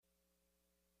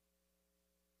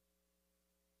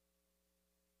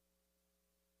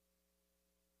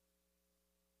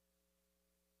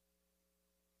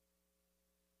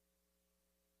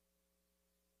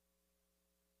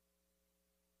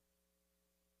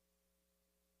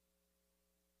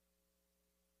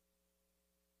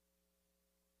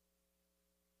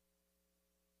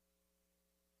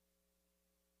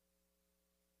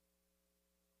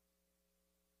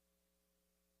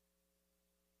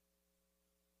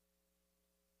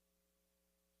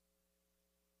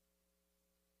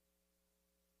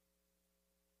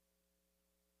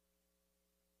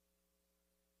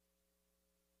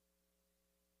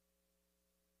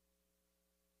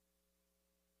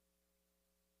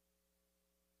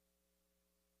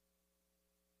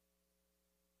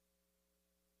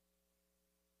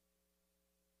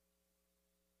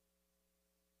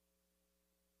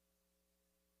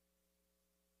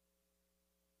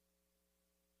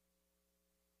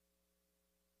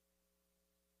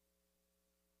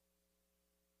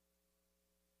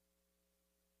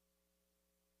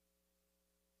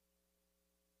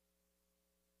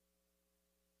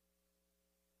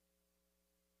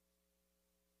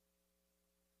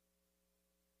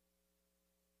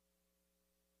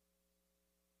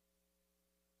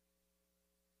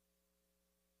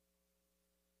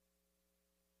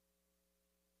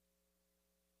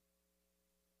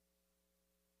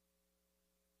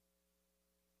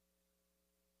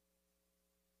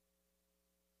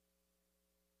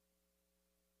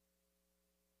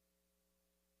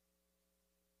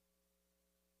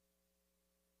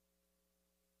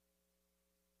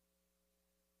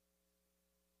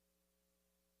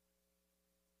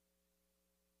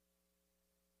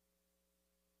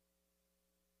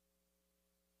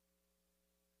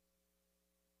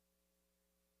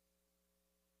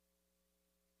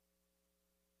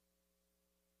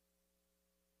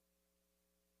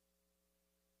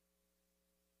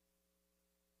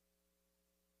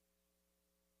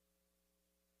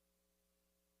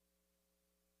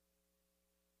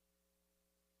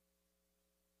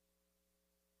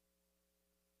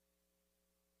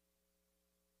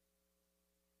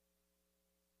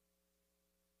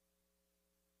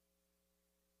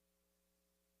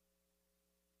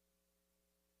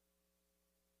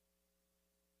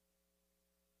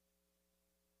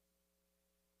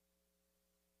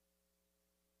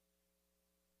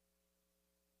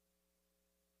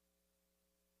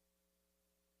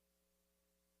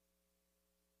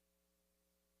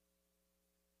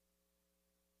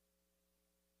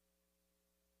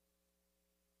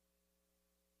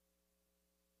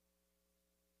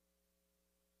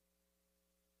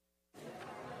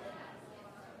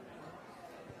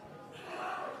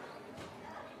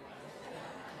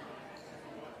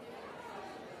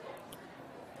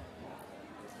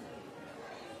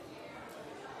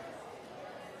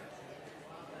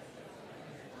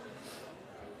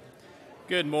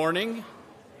Good morning.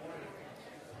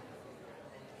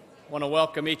 I want to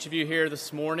welcome each of you here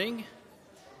this morning.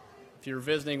 If you're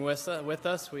visiting with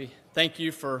us, we thank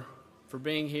you for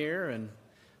being here, and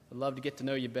we'd love to get to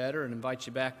know you better and invite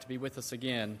you back to be with us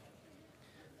again.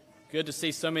 Good to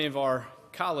see so many of our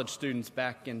college students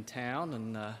back in town,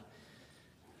 and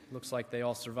looks like they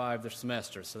all survived their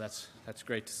semester, so that's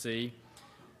great to see.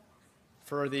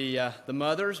 For the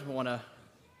mothers, we want to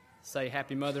say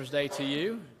Happy Mother's Day to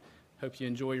you. Hope you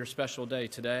enjoy your special day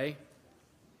today.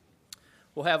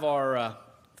 We'll have our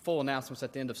full announcements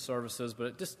at the end of services,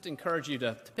 but just encourage you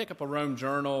to pick up a Rome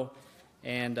Journal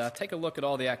and take a look at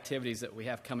all the activities that we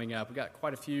have coming up. We've got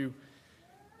quite a few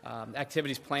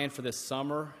activities planned for this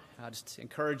summer. I just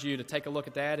encourage you to take a look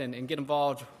at that and get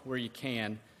involved where you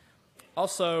can.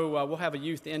 Also, we'll have a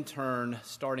youth intern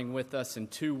starting with us in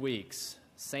 2 weeks.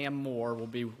 Sam Moore will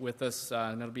be with us,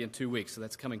 and that'll be in 2 weeks, so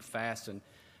that's coming fast. And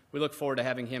we look forward to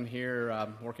having him here,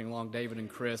 working along David and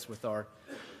Chris with our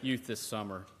youth this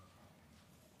summer.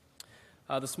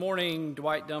 This morning,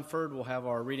 Dwight Dunford will have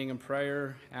our reading and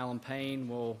prayer. Alan Payne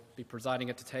will be presiding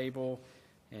at the table,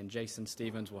 and Jason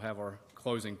Stevens will have our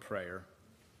closing prayer.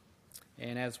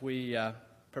 And as we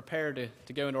prepare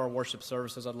to go into our worship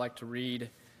services, I'd like to read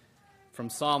from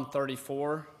Psalm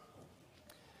 34,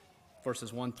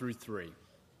 verses 1 through 3.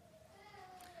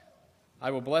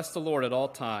 I will bless the Lord at all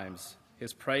times.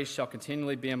 His praise shall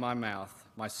continually be in my mouth.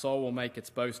 My soul will make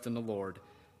its boast in the Lord.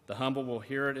 The humble will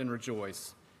hear it and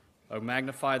rejoice. O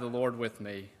magnify the Lord with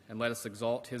me, and let us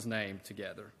exalt his name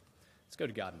together. Let's go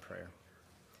to God in prayer.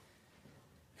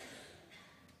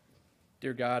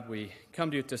 Dear God, we come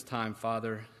to you at this time,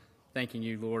 Father, thanking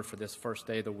you, Lord, for this first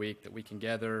day of the week that we can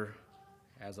gather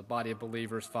as a body of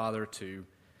believers, Father, to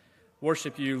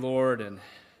worship you, Lord. And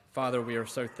Father, we are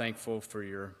so thankful for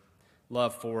your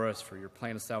love for us, for your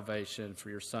plan of salvation, for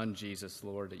your Son, Jesus,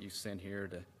 Lord, that you sent here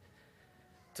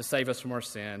to save us from our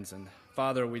sins. And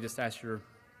Father, we just ask your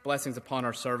blessings upon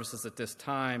our services at this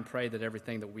time. Pray that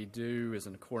everything that we do is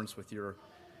in accordance with your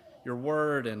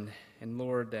word, and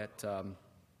Lord, that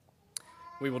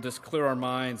we will just clear our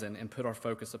minds and put our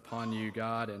focus upon you,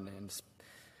 God, and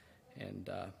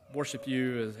worship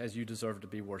you as you deserve to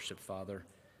be worshiped, Father.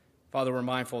 Father, we're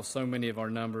mindful of so many of our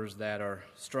numbers that are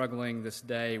struggling this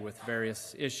day with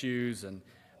various issues, and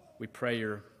we pray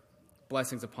your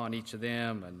blessings upon each of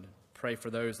them, and pray for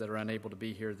those that are unable to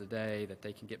be here today, that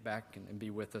they can get back and be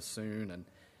with us soon. And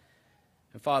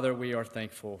Father, we are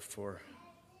thankful for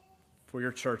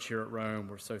your church here at Rome.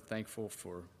 We're so thankful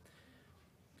for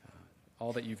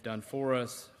all that you've done for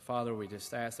us. Father, we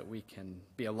just ask that we can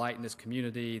be a light in this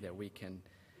community, that we can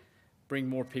bring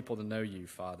more people to know you,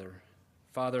 Father.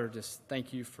 Father, just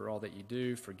thank you for all that you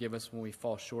do. Forgive us when we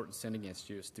fall short and sin against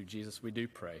you. It's through Jesus we do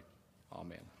pray.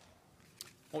 Amen.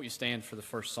 Won't you stand for the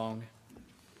first song?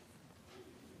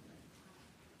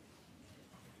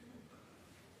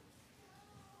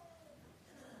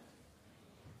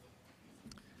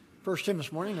 First hymn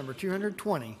this morning, number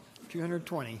 220.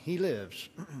 220, He Lives.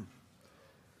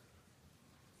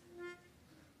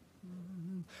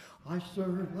 I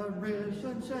serve a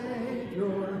risen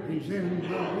Savior, He's in the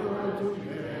world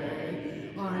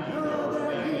today. I know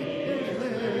that He is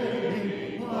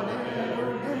living,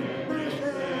 whatever men may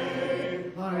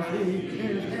say. I see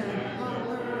His hand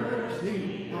of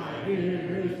mercy, I hear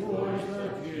His voice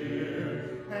of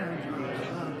cheer. And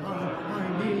just upon my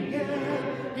knee,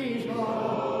 yet He's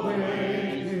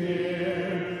always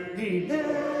near. He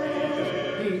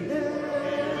lives, He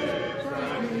lives,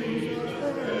 Christ Jesus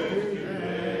lives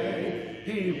today.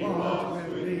 He walks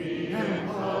with me and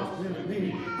walks with me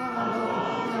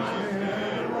along the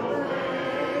narrow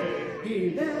way. He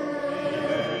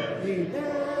lives,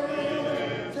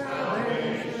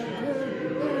 salvation to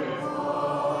live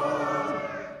on.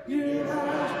 You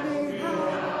ask me how I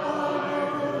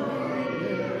know He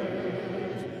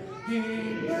lives. He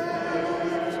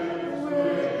lives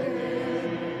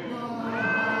within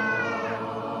my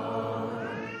heart.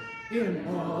 In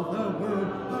all the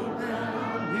world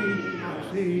around me, I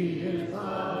see His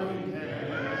loving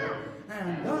care.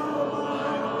 And though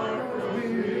my heart is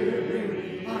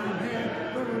weary, I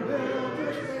never will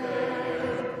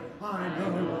despair. I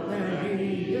know that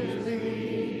He is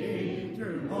leading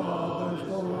through all the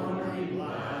stormy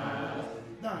blast.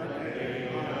 The day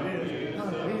of His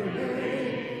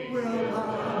appearing will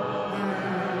come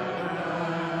at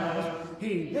last.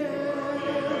 He lives,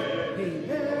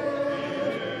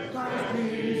 Christ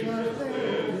Jesus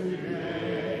lives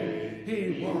today. He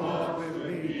walks with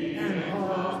me and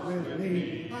walks with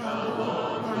me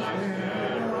along my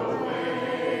narrow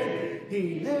way. He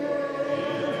lives,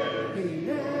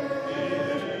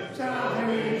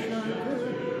 salvation to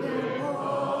live on.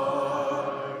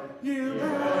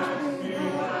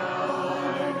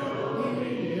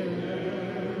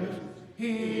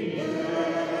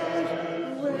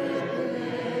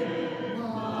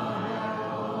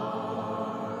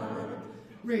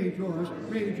 Rejoice,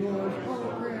 rejoice,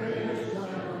 O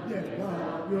Christian, lift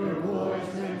up your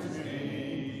voice and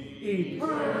sing.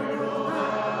 Eternal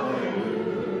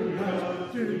hallelujah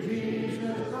to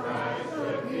Jesus Christ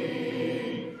the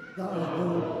King, the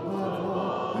hope of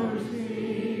all who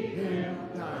seek Him,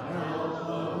 the help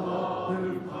of all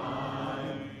who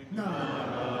find. None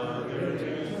other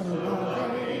is so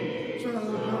loving, so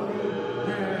good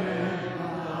and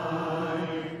high.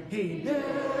 He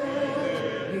lives,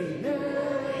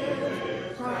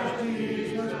 Christ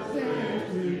Jesus lives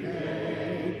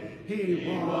today. He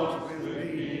walks with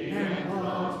me and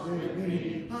walks with me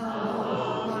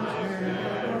along life's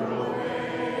narrow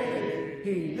way.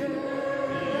 He lives,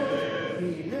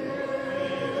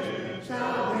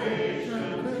 salvation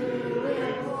to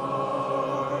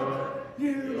impart.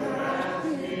 You ask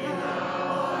me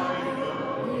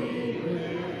how He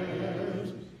lives.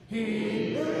 He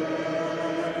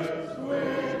lives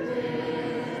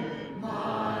within my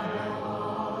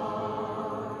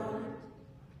heart.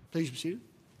 Please be seated.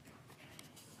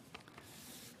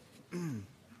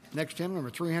 Next hymn, number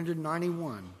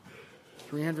 391.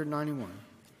 391.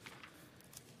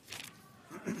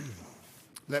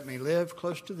 Let me live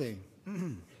close to thee.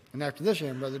 And after this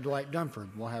hymn, Brother Dwight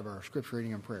Dunford will have our scripture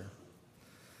reading and prayer.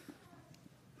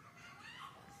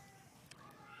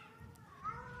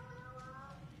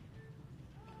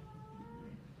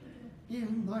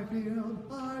 In thy field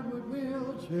I would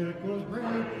wield sickles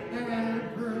brave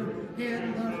and true.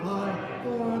 In the fight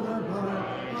for the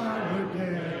right I would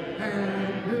dare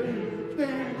and do.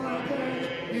 Spend my days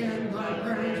in thy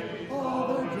praise all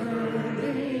the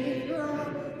journey through.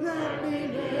 Let me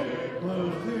live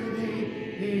close to thee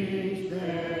each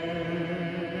day.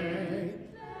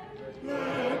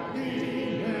 Let me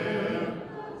live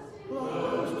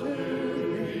close to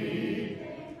thee.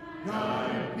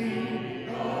 Guide me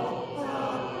all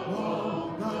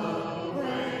along the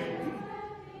way.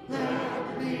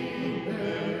 Let me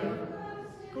live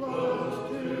close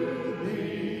to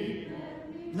thee.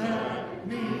 Let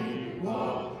me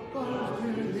walk close to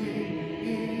thee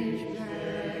each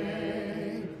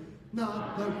day.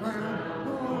 Not the crown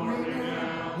nor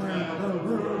renown, let the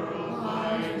world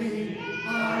lies thee. I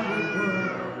would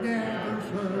work, never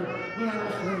serve,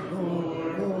 bless the Lord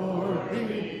for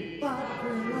thee. But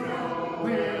to know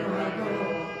where I go,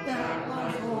 that my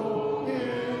soul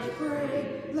is free.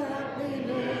 Let me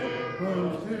live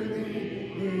close to thee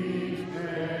each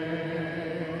day.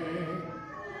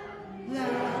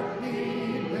 Let me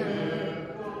live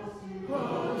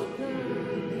close to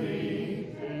thee.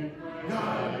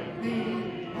 Guide me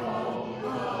all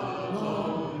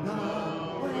along the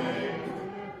way.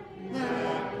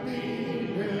 Let me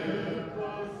live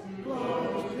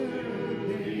close to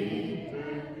thee.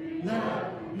 Let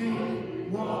me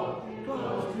walk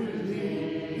close to thee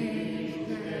each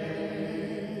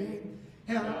day.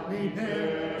 Help me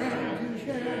bear and to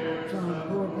share some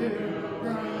poor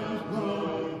pilgrim's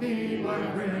load. Be my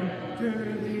friend to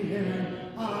the end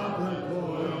of the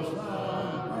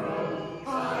toilsome road. I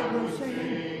will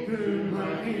sing to my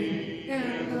King in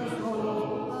the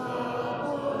soul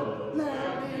abode.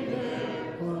 Let me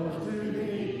live close to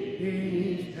thee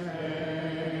each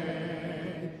day.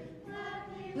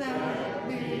 Let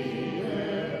me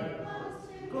live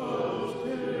close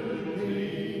to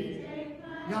thee.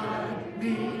 Guide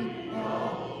me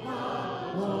all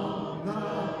along the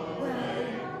way.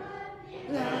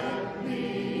 Let me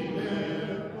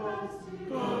live close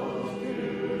to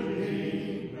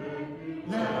thee.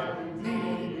 Let me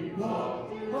walk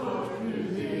close to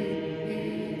thee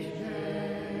each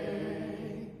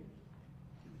day.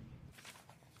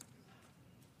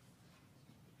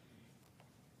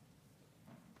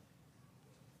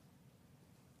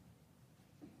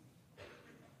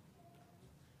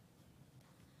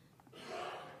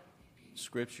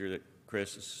 Scripture that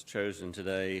Chris has chosen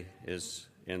today is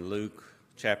in Luke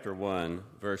chapter 1,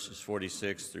 verses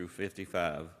 46 through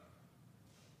 55.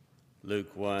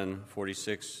 Luke 1,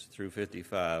 46 through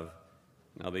 55.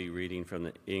 I'll be reading from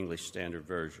the English Standard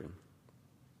Version.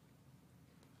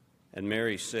 And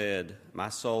Mary said, "My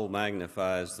soul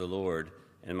magnifies the Lord,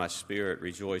 and my spirit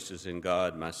rejoices in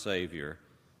God my Savior,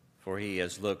 for he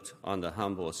has looked on the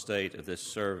humble estate of his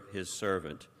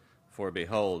servant. For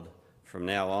behold, from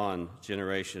now on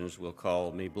generations will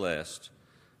call me blessed.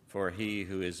 For he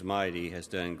who is mighty has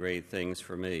done great things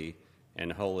for me,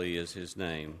 and holy is his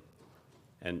name.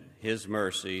 And his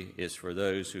mercy is for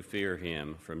those who fear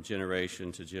him from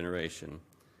generation to generation.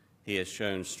 He has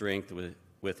shown strength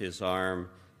with his arm.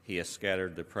 He has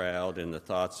scattered the proud in the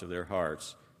thoughts of their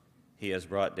hearts. He has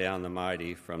brought down the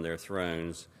mighty from their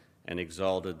thrones and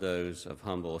exalted those of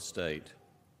humble estate.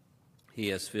 He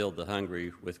has filled the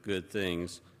hungry with good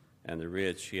things, and the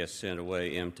rich he has sent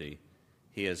away empty.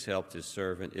 He has helped his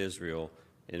servant Israel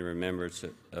in remembrance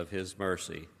of his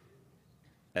mercy,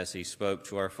 as he spoke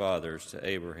to our fathers, to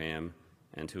Abraham,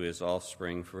 and to his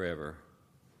offspring forever.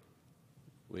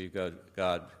 Will you go to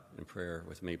God in prayer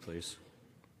with me, please?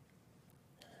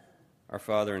 Our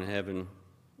Father in heaven,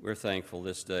 we're thankful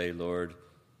this day, Lord,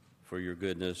 for your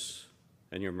goodness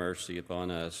and your mercy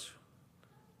upon us.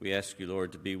 We ask you,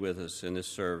 Lord, to be with us in this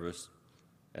service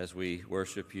as we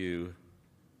worship you,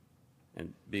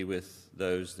 and be with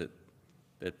those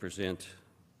that present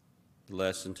the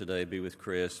lesson today. Be with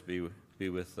Chris, be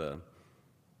with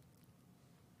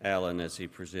Alan as he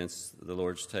presents the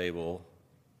Lord's table.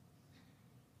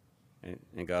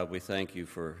 And God, we thank you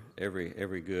for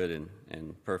every good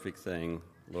and perfect thing,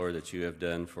 Lord, that you have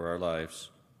done for our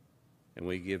lives. And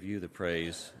we give you the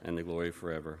praise and the glory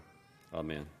forever.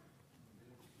 Amen.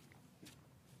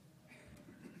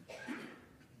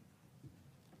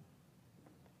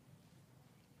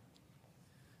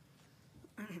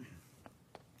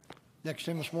 Next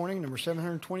hymn this morning, number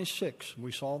 726,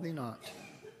 We Saw Thee Not.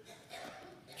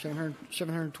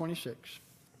 726.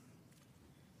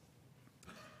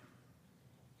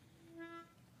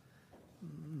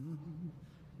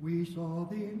 We saw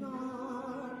thee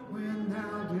not when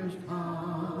thou didst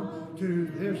come to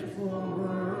this poor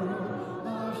world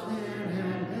of sin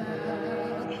and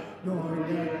death, nor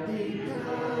yet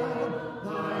beheld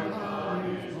thy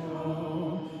body's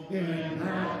home in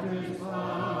Baptist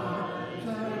arms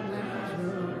of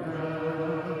Nazareth.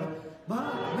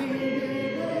 But we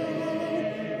believe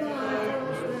thy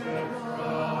footsteps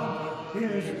from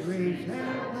his griefs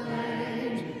and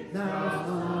plains, thou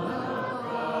Son of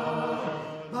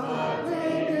but we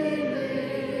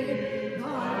believe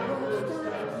thy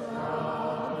footsteps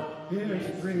from his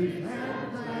grief and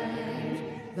plains,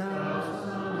 thou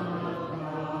Son of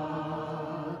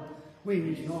God. We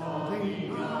saw thee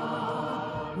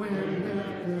not when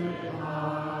lifted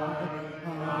high,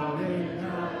 amid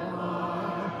thou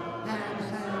art and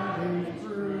savage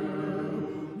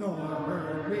through, nor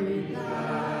heard we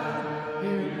that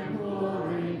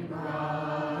imploring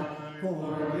cry,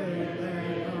 forgive they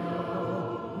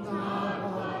know not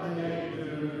what they do.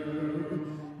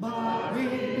 But we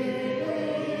believe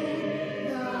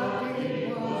that it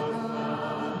was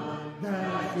done,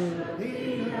 that should be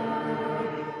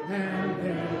heard and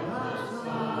bear a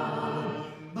son.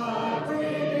 But we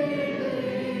believe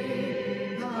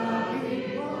that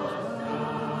it was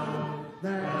done,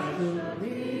 that should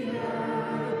be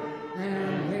heard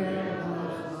and bear a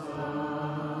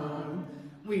son.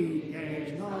 We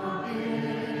gaze not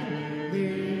in the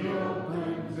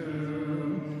open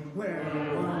tomb, where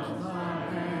once thy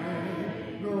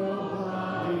name your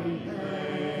body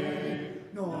lay,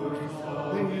 nor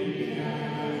saw thee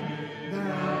in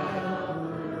that upper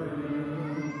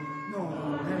room, nor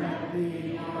met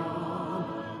thee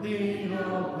on the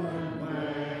open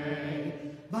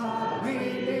way. But we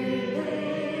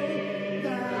believe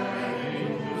that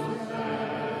angels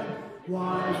said,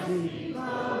 why seek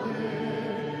thou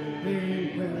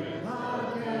living with the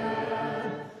dead?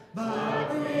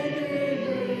 But we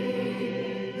believe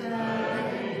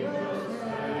that angels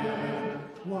said,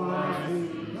 why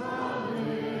seek thou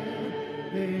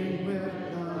living with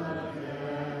the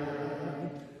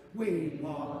dead? We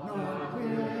walk not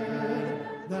with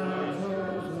the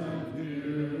chosen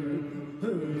few,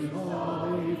 who saw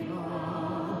thee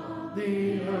from the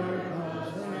earth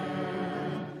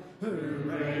ascend, who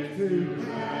raised to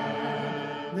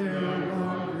death their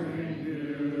wandering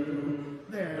youth,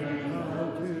 their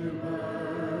love to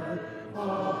earth,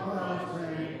 all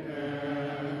prostrate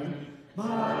dead.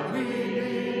 But we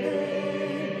believe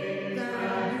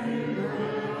that human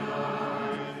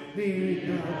eyes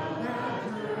beheld that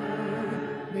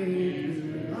journey to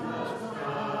the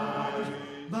skies.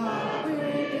 But we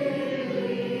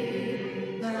believe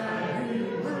that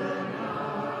human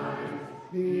eyes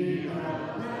beheld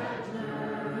that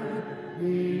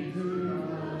journey to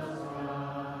the skies.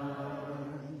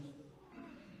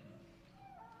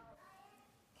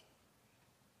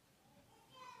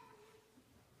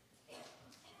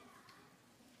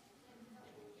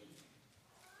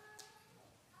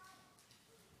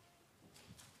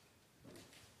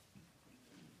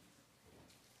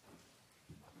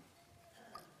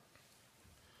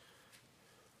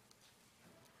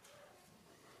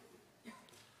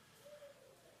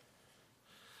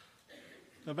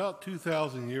 About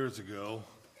 2,000 years ago,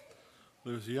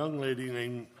 there was a young lady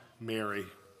named Mary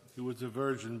who was a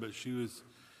virgin, but she was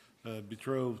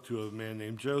betrothed to a man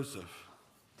named Joseph.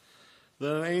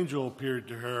 Then an angel appeared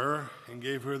to her and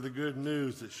gave her the good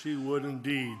news that she would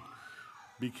indeed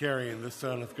be carrying the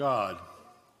Son of God.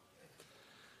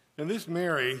 And this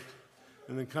Mary,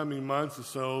 in the coming months or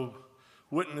so,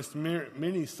 witnessed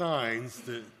many signs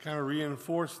that kind of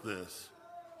reinforce this.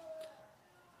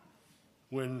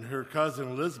 When her cousin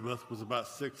Elizabeth was about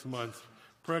 6 months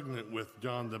pregnant with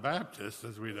John the Baptist,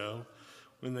 as we know,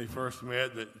 when they first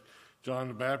met, that John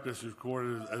the Baptist is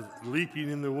recorded as leaping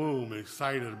in the womb,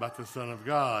 excited about the Son of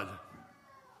God.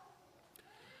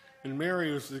 And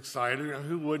Mary was excited.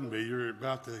 Who wouldn't be? You're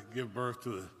about to give birth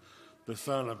to the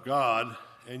Son of God.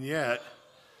 And yet,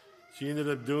 she ended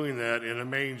up doing that in a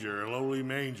manger, a lowly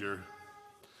manger.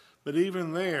 But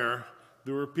even there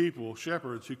were people,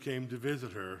 shepherds, who came to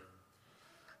visit her.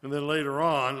 And then later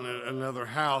on, in another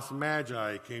house,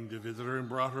 Magi came to visit her and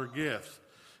brought her gifts.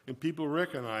 And people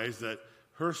recognized that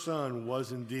her son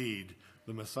was indeed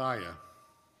the Messiah.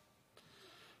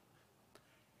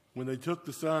 When they took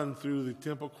the son through the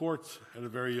temple courts at a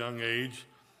very young age,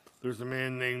 there's a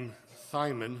man named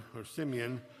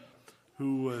Simeon,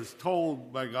 who was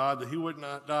told by God that he would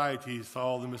not die till he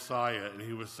saw the Messiah. And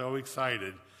he was so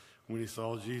excited when he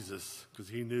saw Jesus, because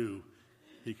he knew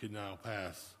he could now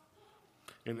pass.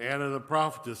 And Anna the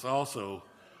prophetess also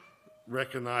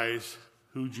recognized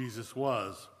who Jesus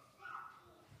was.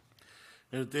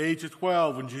 And at the age of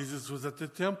 12, when Jesus was at the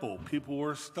temple, people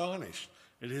were astonished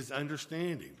at his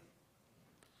understanding.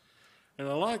 And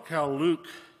I like how Luke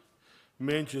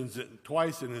mentions it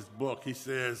twice in his book. He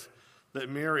says that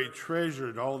Mary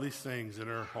treasured all these things in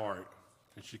her heart,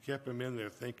 and she kept them in there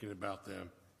thinking about them.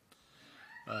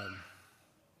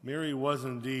 Mary was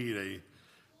indeed a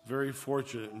very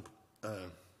fortunate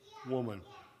woman.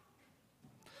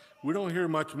 We don't hear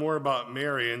much more about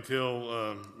Mary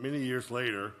until many years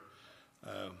later,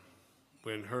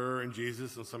 when her and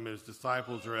Jesus and some of his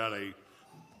disciples are at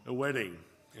a wedding.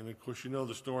 And of course, you know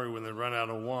the story when they run out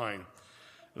of wine.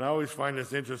 And I always find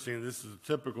this interesting. This is a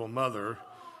typical mother.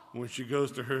 When she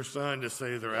goes to her son to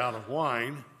say they're out of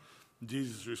wine,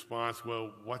 Jesus' response,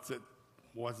 well,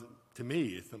 wasn't to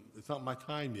me. It's not my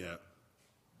time yet.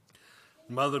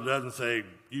 Mother doesn't say,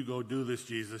 you go do this,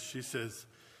 Jesus. She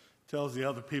tells the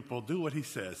other people, do what he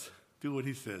says. Do what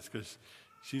he says, because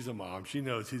she's a mom. She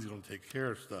knows he's going to take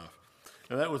care of stuff.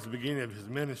 And that was the beginning of his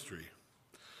ministry.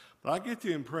 But I get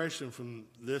the impression from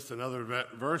this and other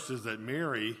verses that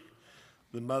Mary,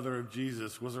 the mother of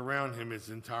Jesus, was around him his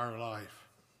entire life.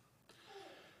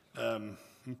 And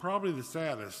probably the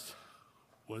saddest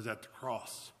was at the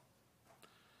cross.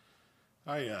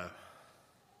 I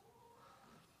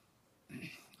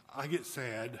get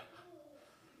sad.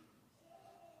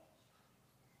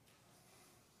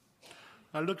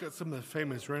 I look at some of the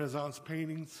famous Renaissance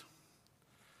paintings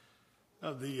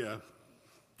of the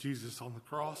Jesus on the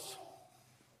cross,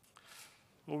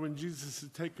 or when Jesus is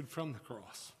taken from the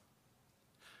cross,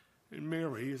 and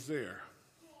Mary is there.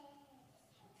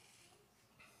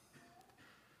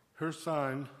 Her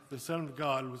son, the Son of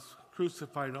God, was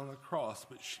crucified on the cross,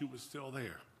 but she was still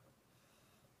there.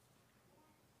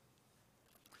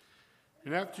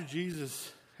 And after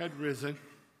Jesus had risen,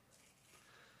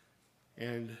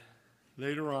 and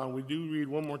later on, we do read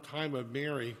one more time of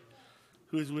Mary,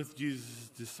 who is with Jesus'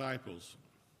 disciples.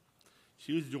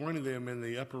 She was joining them in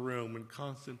the upper room in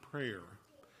constant prayer,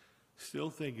 still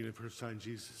thinking of her son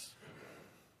Jesus.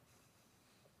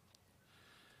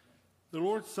 The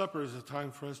Lord's Supper is a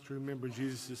time for us to remember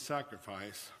Jesus'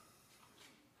 sacrifice.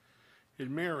 And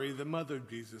Mary, the mother of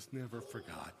Jesus, never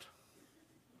forgot.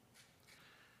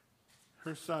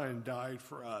 Her son died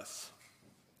for us.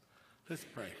 Let's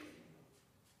pray.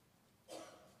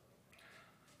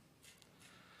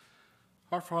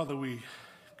 Our Father, we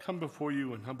come before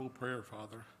you in humble prayer,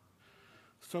 Father.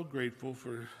 So grateful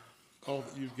for all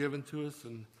that you've given to us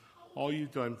and all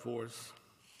you've done for us.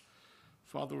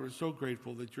 Father, we're so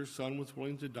grateful that your Son was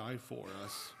willing to die for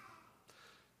us,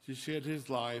 to shed his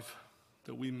life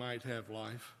that we might have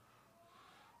life.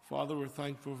 Father, we're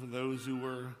thankful for those who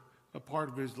were a part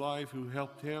of his life, who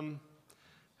helped him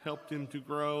to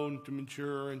grow and to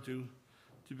mature and to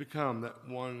become that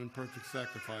one and perfect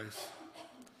sacrifice.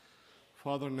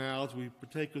 Father, now as we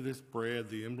partake of this bread,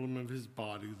 the emblem of his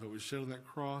body that was shed on that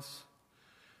cross,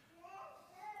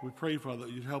 we pray, Father,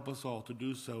 that you'd help us all to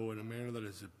do so in a manner that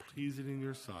is pleasing in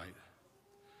your sight.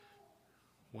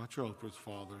 Watch over us,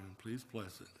 Father, and please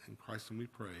bless it. In Christ's name we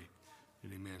pray,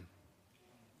 and amen.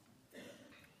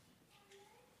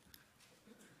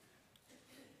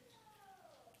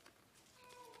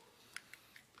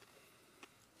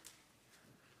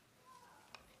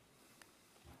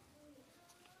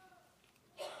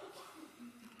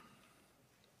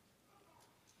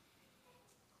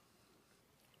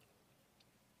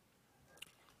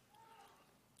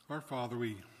 Our Father,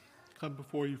 we come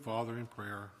before you, Father, in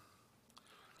prayer.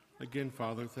 Again,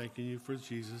 Father, thanking you for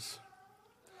Jesus,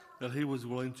 that he was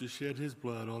willing to shed his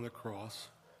blood on the cross.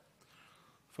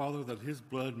 Father, that his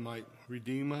blood might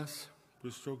redeem us.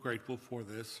 We're so grateful for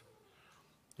this.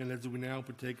 And as we now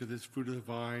partake of this fruit of the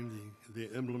vine, the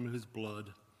emblem of his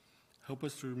blood, help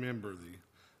us to remember the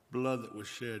blood that was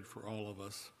shed for all of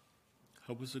us.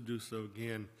 Help us to do so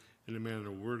again in a manner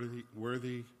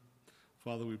worthy.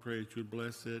 Father, we pray that you would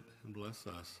bless it and bless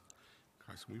us. In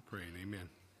Christ we pray, and amen.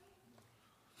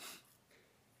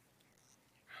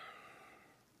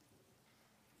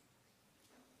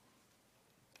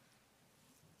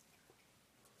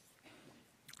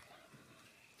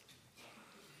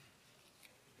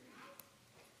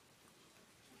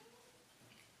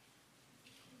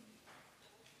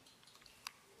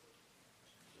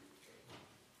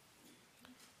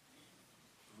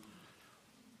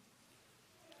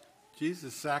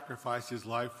 Jesus sacrificed his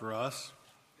life for us.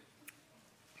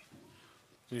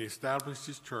 He established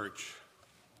his church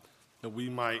that we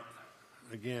might,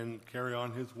 again, carry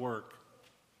on his work.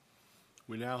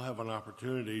 We now have an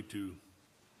opportunity to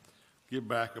give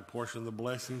back a portion of the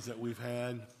blessings that we've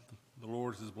had. The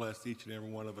Lord has blessed each and every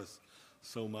one of us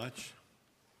so much.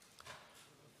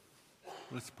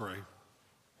 Let's pray.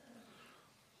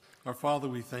 Our Father,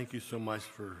 we thank you so much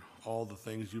for all the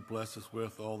things you bless us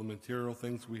with, all the material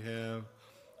things we have,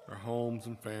 our homes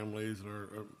and families, and our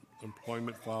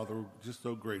employment, Father. We're just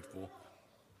so grateful.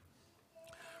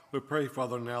 We pray,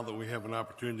 Father, now that we have an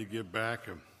opportunity to give back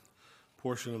a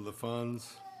portion of the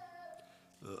funds,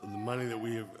 the money that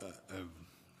we have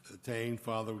attained,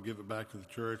 Father, we give it back to the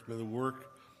church. May the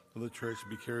work of the church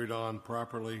be carried on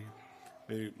properly.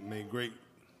 May great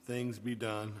things be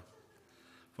done.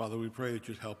 Father, we pray that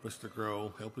you'd help us to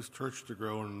grow, help this church to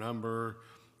grow in number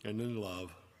and in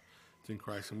love. It's in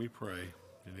Christ and we pray,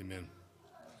 and amen.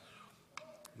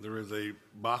 There is a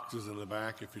boxes in the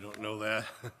back, if you don't know that,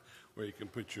 where you can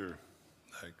put your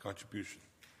contribution.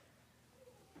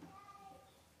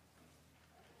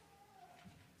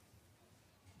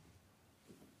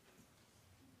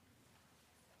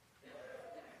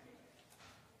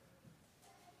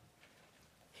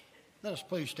 Let us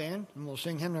please stand, and we'll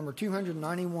sing hymn number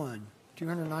 291.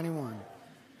 291.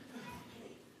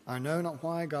 I know not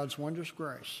why God's wondrous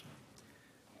grace.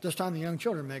 This time the young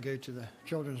children may go to the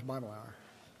children's Bible hour.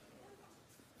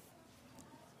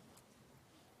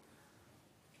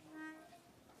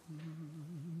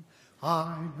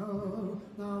 I know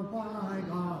not why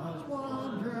God's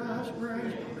wondrous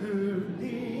grace to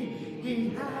me he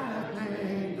hath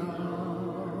made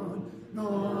known,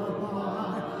 nor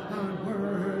why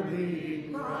unworthy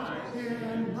Christ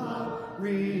in love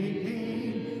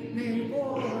redeemed me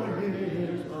for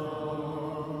his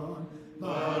own. But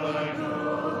I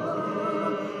know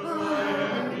I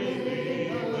believe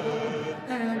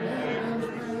and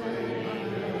demonstrate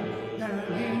that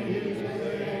he is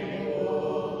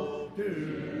able to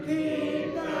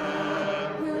keep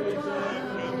that which I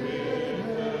have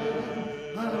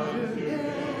given unto him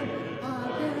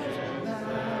against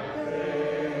that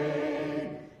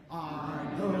day. I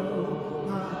know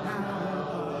not how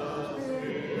the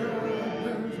Spirit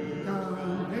moves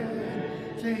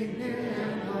convincing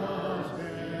in us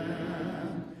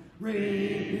then,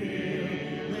 revealing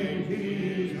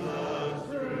Jesus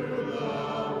through the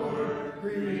Word,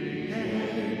 creating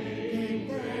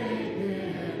faith in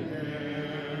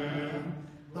him.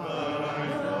 But I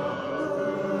know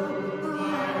I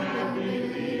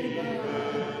believe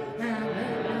and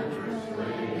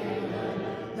demonstrate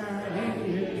that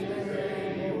he is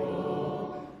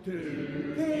able to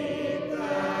keep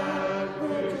that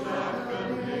which I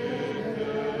have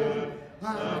given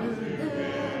unto him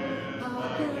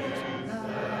against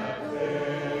that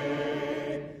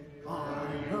day. I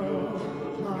know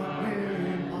not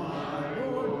when my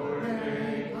Lord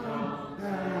may come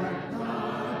at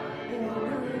night or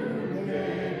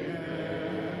noonday,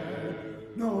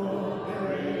 nor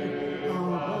day of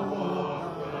all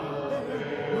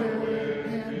with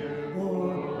him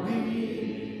or me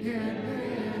in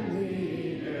the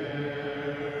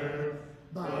air.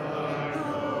 But I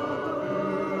know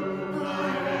I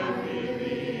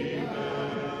believe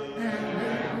and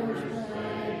demonstrate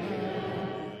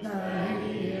that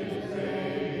he is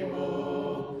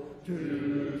able to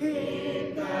keep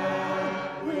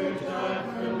that which I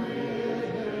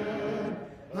committed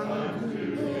unto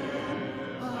him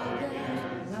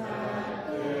against that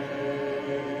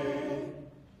day.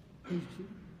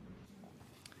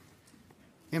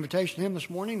 Invitation hymn this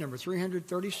morning, number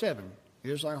 337.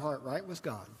 Is thy heart right with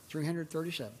God?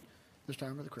 337. This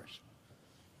time with Chris.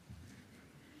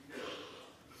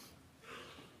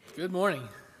 Good morning.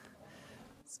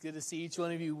 It's good to see each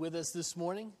one of you with us this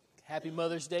morning. Happy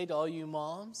Mother's Day to all you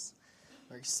moms.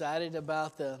 We're excited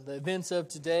about the events of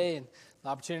today and the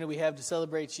opportunity we have to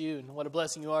celebrate you and what a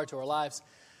blessing you are to our lives.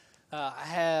 I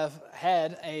have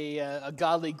had a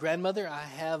godly grandmother, I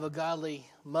have a godly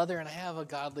mother, and I have a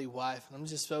godly wife. And I'm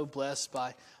just so blessed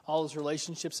by all those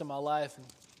relationships in my life. And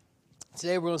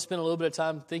today we're going to spend a little bit of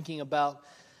time thinking about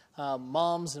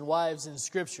moms and wives in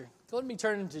Scripture. Go ahead and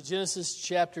turn to Genesis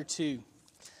chapter 2.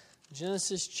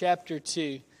 Genesis chapter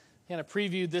 2. I kind of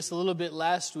previewed this a little bit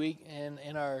last week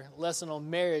in our lesson on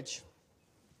marriage.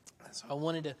 So I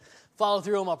wanted to follow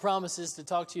through on my promises to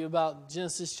talk to you about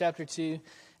Genesis chapter 2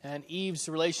 and Eve's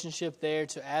relationship there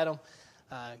to Adam.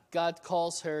 God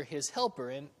calls her his helper.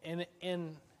 And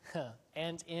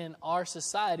in our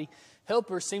society,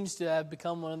 helper seems to have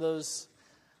become one of those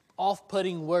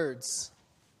off-putting words.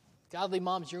 Godly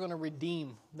moms, you're going to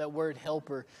redeem that word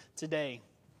helper today.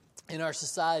 In our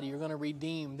society, you're going to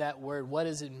redeem that word. What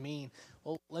does it mean?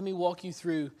 Well, let me walk you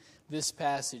through this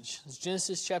passage. It's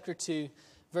Genesis chapter 2,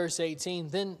 verse 18.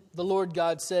 Then the Lord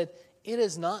God said, "It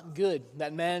is not good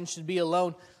that man should be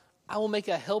alone. I will make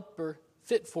a helper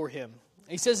fit for him."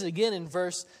 He says it again in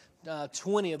verse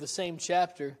 20 of the same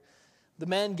chapter. The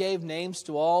man gave names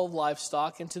to all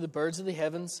livestock and to the birds of the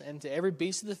heavens and to every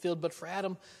beast of the field. But for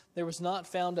Adam, there was not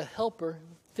found a helper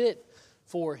fit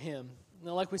for him.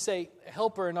 Now, like we say,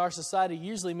 helper in our society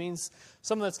usually means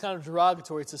someone that's kind of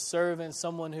derogatory. It's a servant,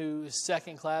 someone who is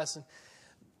second class. And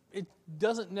it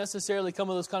doesn't necessarily come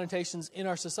with those connotations in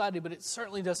our society, but it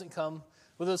certainly doesn't come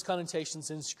with those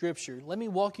connotations in Scripture. Let me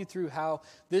walk you through how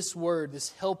this word, this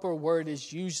helper word,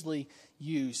 is usually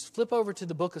used. Flip over to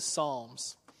the book of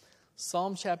Psalms.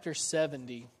 Psalm chapter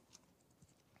 70.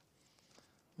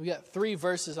 We got 3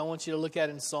 verses I want you to look at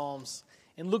in Psalms.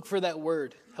 And look for that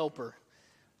word, helper.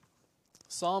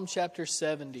 Psalm chapter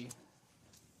 70,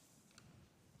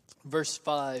 verse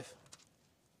 5.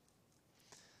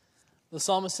 The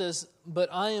psalmist says, "But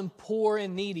I am poor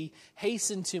and needy.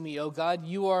 Hasten to me, O God.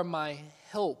 You are my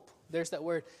help." There's that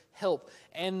word, help.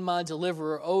 "And my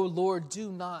deliverer. O Lord,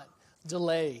 do not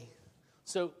delay."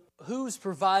 So who's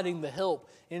providing the help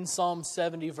in Psalm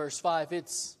 70, verse 5?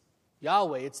 It's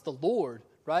Yahweh. It's the Lord,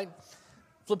 right?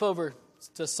 Flip over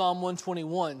to Psalm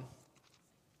 121.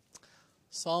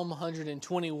 Psalm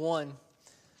 121,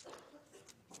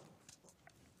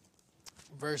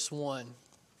 verse 1.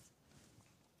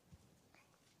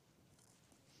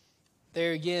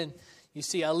 There again, you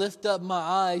see, "I lift up my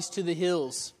eyes to the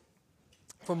hills.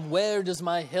 From where does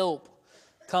my help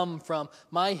come from?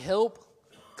 My help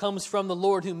comes from the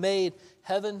Lord who made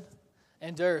heaven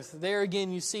and earth." There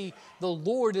again, you see, the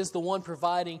Lord is the one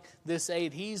providing this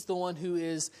aid. He's the one who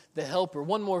is the helper.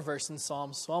 One more verse in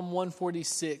Psalms, Psalm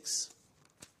 146.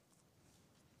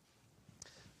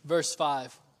 Verse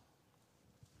 5.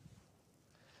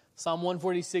 Psalm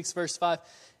 146, verse 5.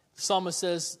 The psalmist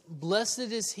says, "Blessed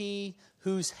is he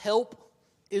whose help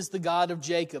is the God of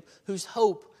Jacob, whose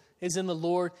hope is in the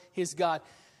Lord his God."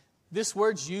 This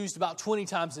word's used about 20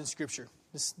 times in Scripture.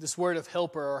 This word of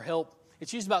helper or help.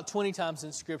 It's used about 20 times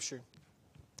in Scripture.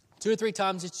 2 or 3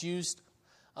 times it's used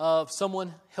of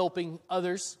someone helping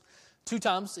others. 2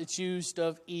 times it's used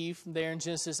of Eve there in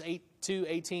Genesis 2,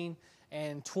 18,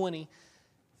 and 20.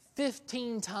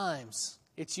 15 times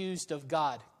it's used of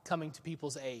God coming to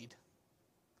people's aid.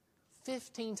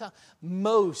 15 times.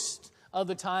 Most of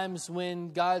the times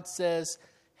when God says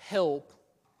help,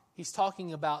 he's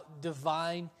talking about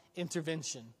divine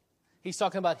intervention. He's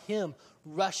talking about him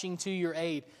rushing to your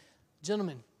aid.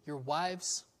 Gentlemen, your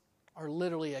wives are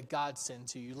literally a godsend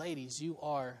to you. Ladies, you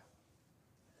are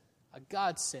a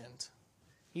godsend.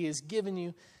 He has given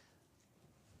you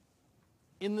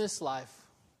in this life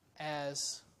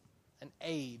as an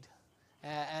aid,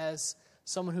 as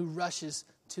someone who rushes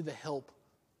to the help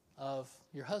of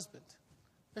your husband.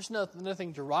 There's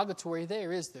nothing derogatory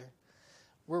there, is there?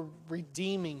 We're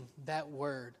redeeming that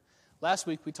word. Last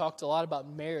week we talked a lot about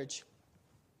marriage.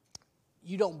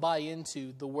 You don't buy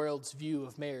into the world's view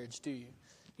of marriage, do you?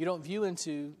 You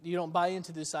don't buy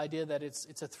into this idea that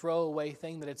it's a throwaway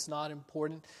thing, that it's not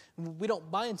important. We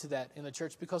don't buy into that in the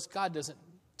church because God doesn't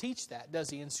teach that, does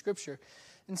he, in Scripture?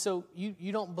 And so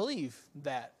you don't believe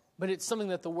that. But it's something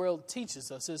that the world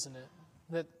teaches us, isn't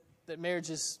it? That marriage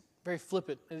is very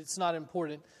flippant and it's not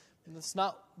important. And that's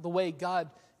not the way God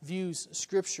views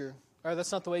Scripture. Or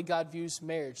that's not the way God views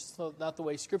marriage. It's not the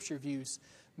way Scripture views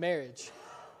marriage.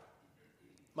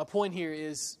 My point here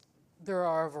is there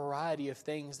are a variety of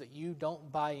things that you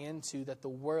don't buy into that the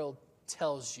world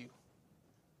tells you.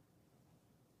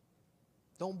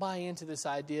 Don't buy into this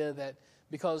idea that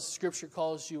because Scripture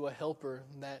calls you a helper,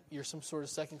 that you're some sort of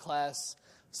second-class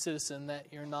citizen, that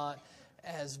you're not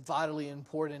as vitally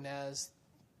important as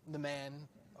the man,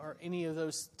 or any of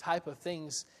those type of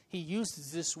things. He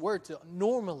uses this word to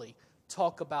normally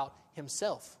talk about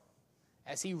himself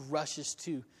as he rushes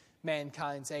to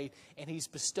mankind's aid, and he's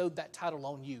bestowed that title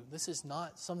on you. This is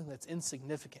not something that's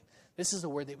insignificant. This is a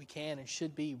word that we can and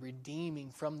should be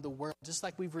redeeming from the world, just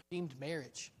like we've redeemed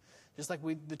marriage, just like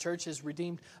the church has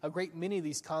redeemed a great many of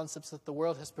these concepts that the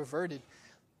world has perverted.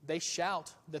 They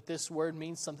shout that this word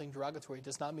means something derogatory. It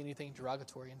does not mean anything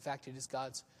derogatory. In fact, it is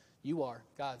you are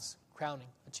God's crowning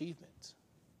achievement.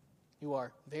 You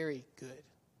are very good.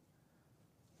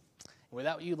 And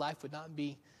without you, life would not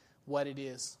be what it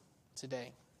is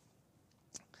today.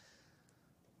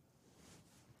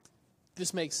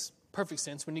 This makes perfect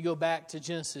sense. When you go back to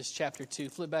Genesis chapter 2,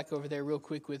 flip back over there real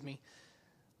quick with me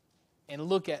and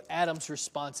look at Adam's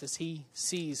response as he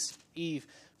sees Eve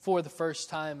for the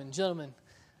first time. And gentlemen,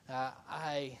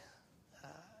 I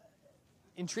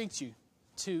entreat you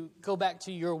to go back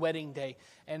to your wedding day,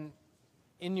 and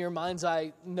in your mind's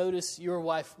eye, notice your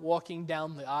wife walking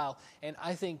down the aisle, and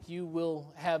I think you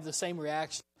will have the same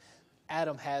reaction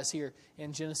Adam has here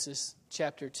in Genesis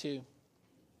chapter 2.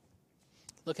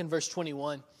 Look in verse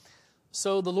 21.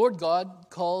 So the Lord God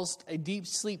caused a deep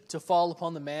sleep to fall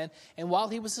upon the man, and while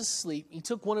he was asleep, he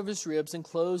took one of his ribs and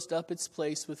closed up its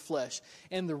place with flesh.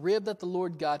 And the rib that the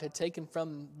Lord God had taken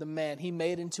from the man, he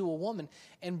made into a woman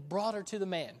and brought her to the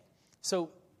man.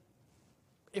 So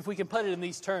if we can put it in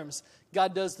these terms,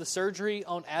 God does the surgery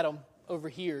on Adam over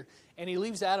here, and he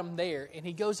leaves Adam there, and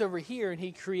he goes over here and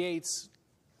he creates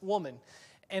woman.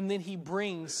 And then he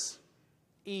brings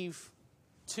Eve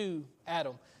to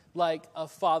Adam, like a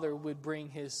father would bring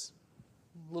his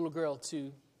little girl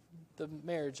to the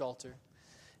marriage altar.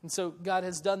 And so God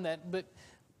has done that, but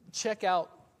check out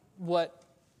what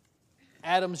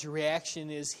Adam's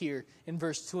reaction is here in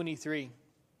verse 23.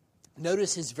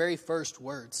 Notice his very first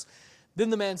words. Then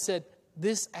the man said,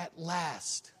 "This at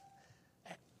last,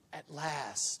 at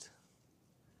last."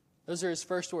 Those are his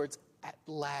first words, at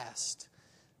last.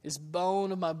 Is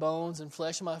bone of my bones and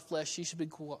flesh of my flesh. She should be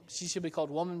called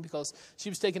woman because she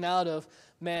was taken out of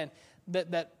man.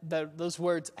 Those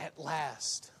words, at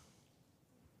last.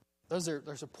 Those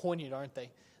are poignant, aren't they?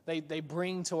 They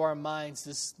bring to our minds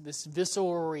this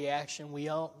visceral reaction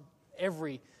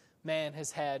every man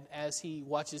has had as he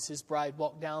watches his bride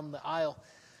walk down the aisle.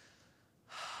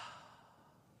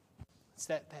 It's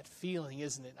that feeling,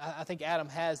 isn't it? I think Adam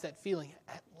has that feeling.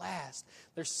 At last,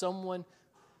 there's someone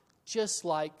just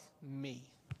like me.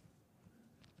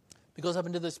 Because up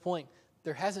until this point,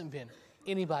 there hasn't been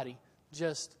anybody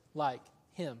just like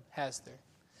him, has there?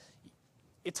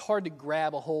 It's hard to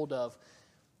grab a hold of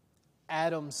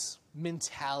Adam's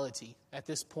mentality at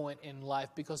this point in life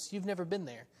because you've never been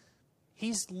there.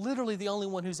 He's literally the only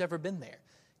one who's ever been there.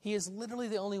 He is literally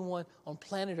the only one on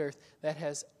planet Earth that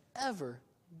has ever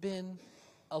been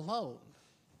alone.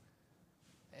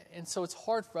 And so it's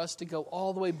hard for us to go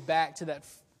all the way back to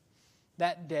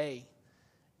that day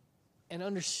and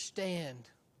understand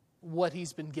what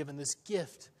he's been given, this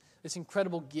gift, this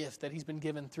incredible gift that he's been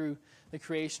given through the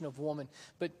creation of woman.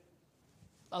 But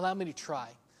allow me to try.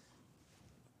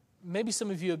 Maybe some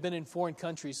of you have been in foreign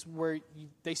countries where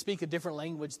they speak a different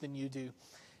language than you do.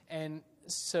 And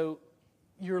so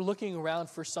you're looking around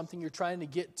for something, you're trying to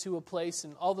get to a place,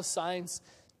 and all the signs,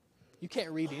 you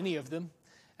can't read any of them.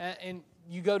 And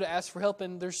you go to ask for help,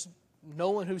 and there's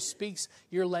no one who speaks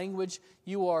your language.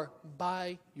 You are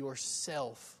by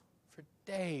yourself for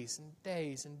days and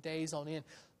days and days on end.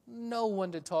 No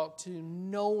one to talk to,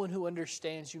 no one who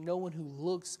understands you, no one who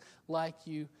looks like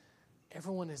you.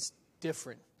 Everyone is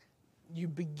different. You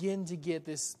begin to get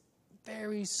this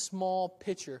very small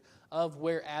picture of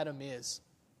where Adam is.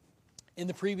 In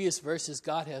the previous verses,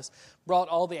 God has brought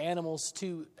all the animals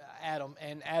to Adam,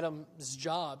 and Adam's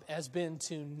job has been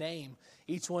to name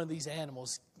each one of these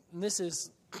animals. And this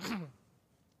is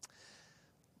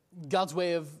God's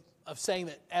way of saying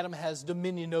that Adam has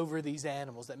dominion over these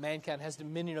animals, that mankind has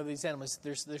dominion over these animals.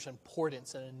 There's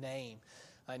importance in a name.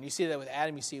 And you see that with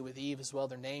Adam, you see it with Eve as well.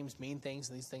 Their names mean things,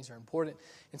 and these things are important.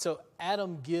 And so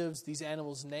Adam gives these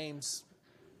animals names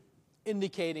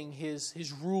indicating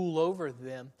his rule over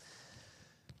them.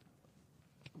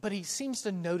 But he seems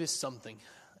to notice something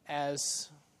as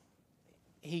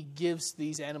he gives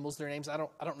these animals their names. I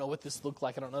don't know what this looked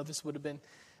like. I don't know if this would have been.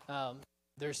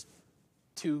 There's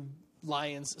two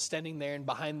lions standing there, and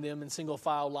behind them in single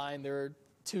file line there are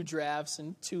 2 giraffes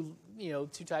and 2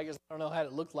 tigers. I don't know how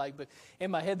it looked like, but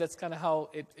in my head, that's kind of how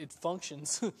it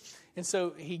functions. And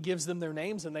so he gives them their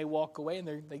names, and they walk away,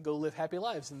 and they go live happy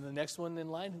lives. And the next one in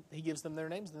line, he gives them their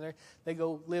names, and they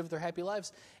go live their happy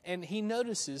lives. And he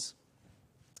notices,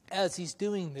 as he's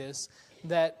doing this,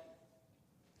 that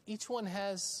each one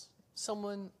has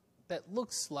someone that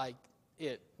looks like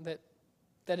it,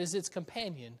 that is its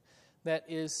companion, that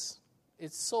is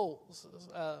its soul,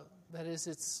 that is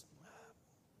its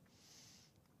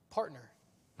partner.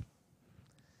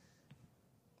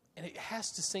 And it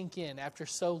has to sink in after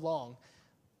so long,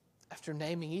 after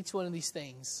naming each one of these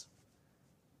things.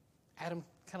 Adam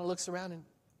kind of looks around and,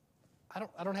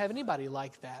 I don't have anybody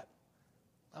like that.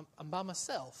 I'm by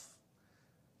myself.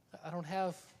 I don't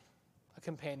have a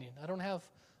companion. I don't have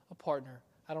a partner.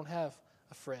 I don't have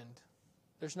a friend.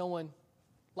 There's no one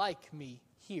like me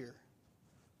here,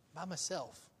 by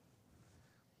myself.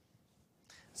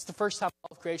 It's the first time in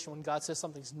all of creation when God says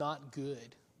something's not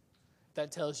good. If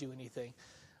that tells you anything.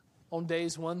 On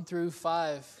days 1 through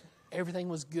 5, everything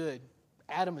was good.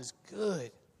 Adam is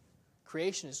good.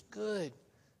 Creation is good.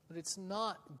 But it's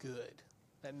not good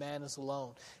that man is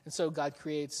alone. And so God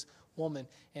creates woman,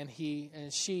 and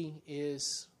she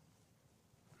is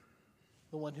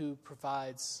the one who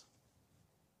provides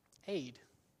aid,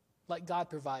 like God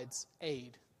provides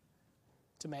aid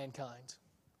to mankind.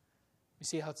 You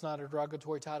see how it's not a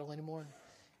derogatory title anymore?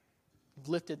 He's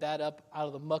lifted that up out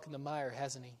of the muck and the mire,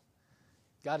 hasn't he?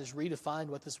 God has redefined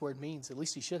what this word means. At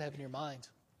least he should have in your mind.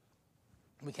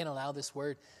 We can't allow this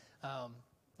word.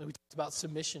 We talked about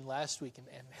submission last week and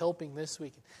helping this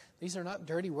week. These are not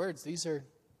dirty words. These are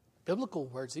biblical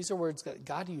words. These are words that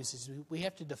God uses. We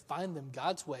have to define them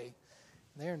God's way.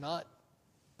 They are not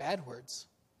bad words.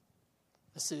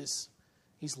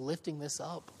 He's lifting this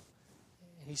up.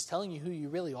 And he's telling you who you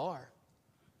really are.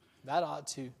 That ought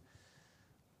to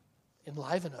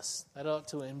enliven us. That ought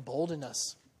to embolden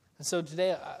us. And so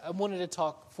today I wanted to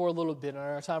talk for a little bit in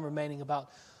our time remaining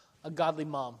about a godly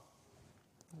mom.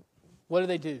 What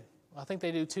do? I think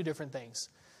they do 2 different things.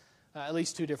 At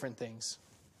least 2 different things.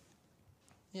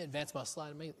 Yeah, advance my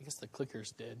slide. I guess the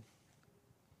clicker's dead.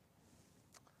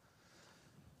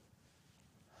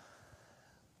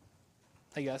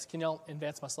 Hey guys, can y'all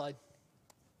advance my slide?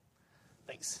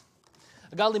 Thanks.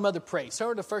 A godly mother prays.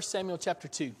 Turn to 1 Samuel chapter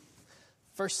 2.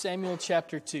 1 Samuel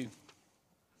chapter 2.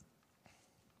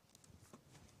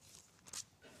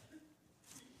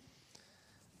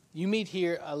 You meet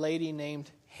here a lady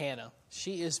named Hannah.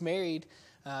 She is married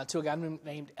to a guy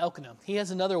named Elkanah. He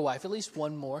has another wife, at least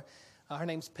one more. Her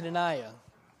name's Peninnah.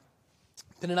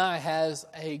 Peninnah has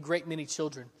a great many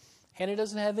children. Hannah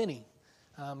doesn't have any.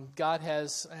 God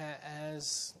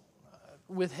has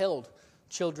withheld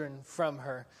children from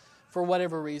her for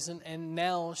whatever reason, and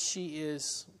now she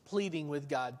is pleading with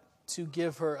God to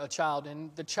give her a child,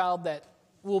 and the child that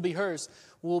will be hers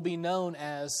will be known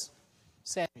as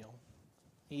Samuel.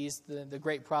 He's the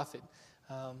great prophet,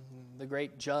 the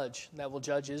great judge that will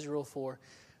judge Israel for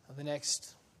the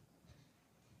next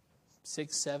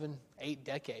 6, 7, 8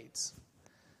 decades.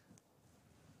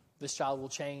 This child will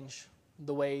change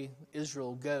the way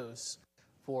Israel goes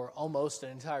for almost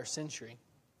an entire century.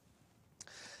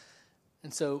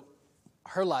 And so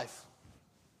her life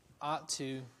ought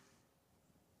to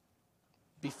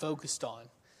be focused on.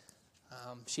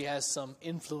 She has some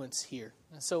influence here.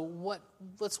 And so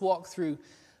let's walk through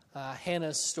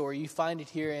Hannah's story. You find it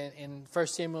here in 1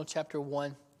 Samuel chapter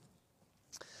 1.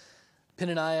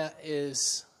 Peninnah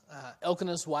is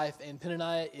Elkanah's wife, and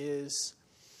Peninnah is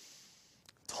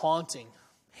taunting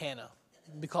Hannah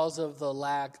because of the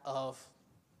lack of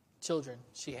children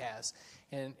she has.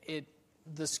 And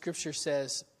the scripture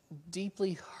says,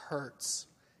 deeply hurts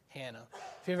Hannah.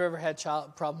 If you've ever had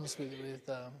problems with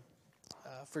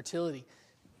fertility,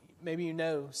 maybe you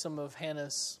know some of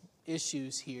Hannah's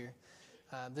issues here.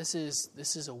 This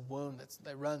is a wound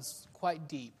that runs quite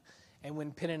deep. And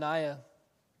when Peninnah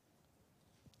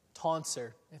taunts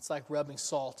her, it's like rubbing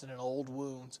salt in an old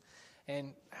wound.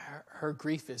 And her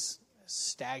grief is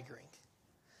staggering.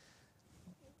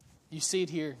 You see it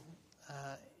here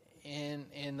in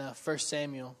 1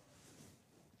 Samuel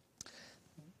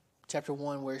chapter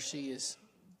 1, where she is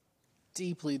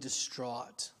deeply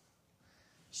distraught.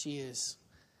 She is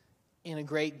in a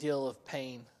great deal of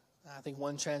pain. I think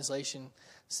one translation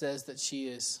says that she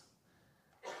is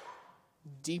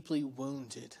deeply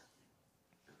wounded.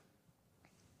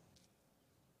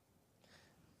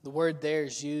 The word there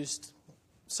is used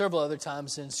several other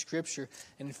times in Scripture.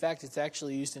 And in fact, it's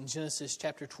actually used in Genesis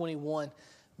chapter 21,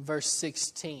 verse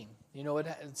 16. You know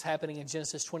what's happening in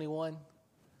Genesis 21?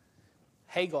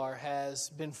 Hagar has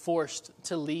been forced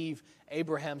to leave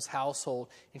Abraham's household,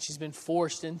 and she's been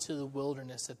forced into the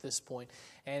wilderness at this point.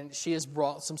 And she has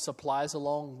brought some supplies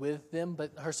along with them,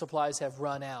 but her supplies have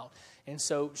run out. And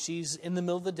so she's in the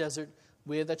middle of the desert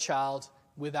with a child,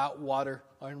 without water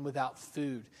and without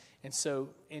food. And so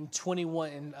in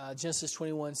Genesis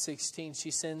 21:16,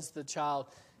 she sends the child,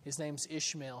 his name's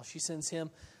Ishmael. She sends him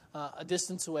a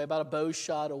distance away, about a bow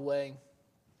shot away,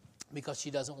 because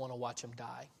she doesn't want to watch him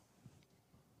die.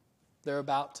 They're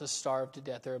about to starve to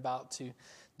death. They're about to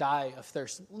die of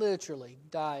thirst, literally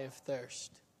die of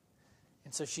thirst.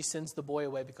 And so she sends the boy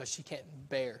away because she can't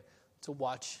bear to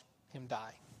watch him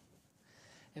die.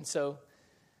 And so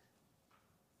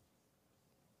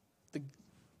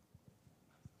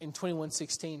in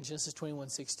Genesis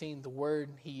 21:16, the word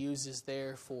he uses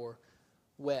there for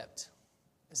wept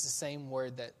is the same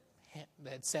word that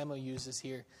Samuel uses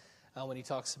here when he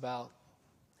talks about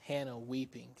Hannah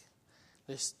weeping.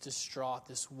 This distraught,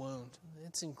 this wound.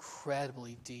 It's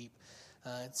incredibly deep.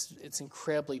 It's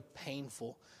incredibly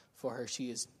painful for her. She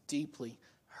is deeply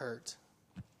hurt.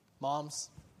 Moms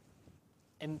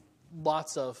and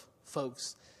lots of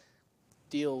folks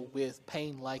deal with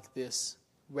pain like this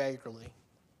regularly.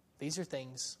 These are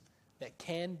things that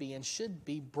can be and should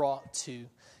be brought to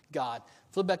God.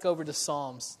 Flip back over to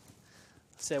Psalms.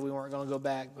 I said we weren't going to go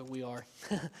back, but we are.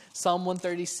 Psalm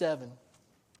 137,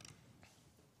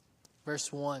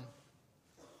 verse 1.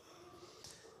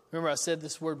 Remember, I said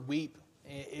this word weep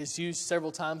is used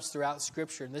several times throughout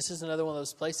Scripture. And this is another one of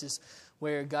those places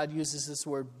where God uses this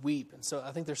word weep. And so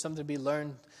I think there's something to be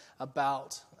learned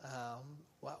about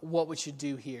what we should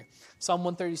do here. Psalm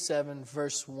 137,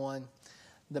 verse 1.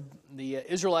 The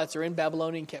Israelites are in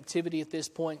Babylonian captivity at this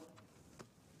point,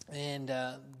 and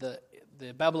the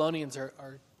Babylonians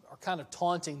are kind of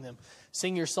taunting them.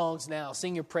 Sing your songs now,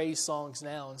 sing your praise songs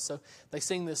now. And so they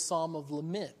sing this psalm of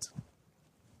lament.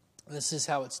 This is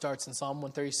how it starts in Psalm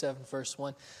 137, verse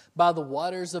 1. By the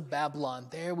waters of Babylon,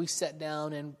 there we sat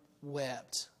down and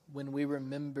wept when we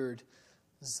remembered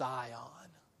Zion.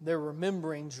 They're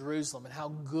remembering Jerusalem and how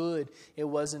good it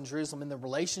was in Jerusalem and the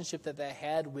relationship that they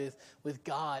had with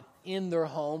God in their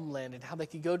homeland and how they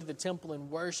could go to the temple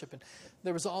and worship. And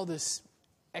there was all this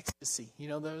ecstasy.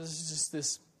 There was just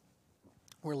this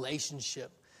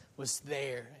relationship was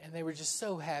there. And they were just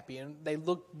so happy. And they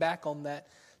look back on that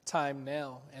time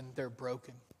now and they're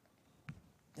broken.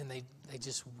 And they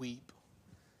just weep.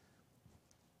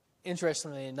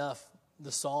 Interestingly enough,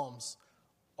 the Psalms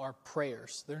are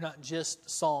prayers. They're not just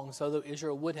songs, although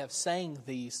Israel would have sang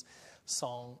these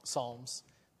psalms.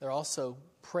 They're also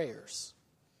prayers.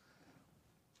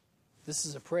 This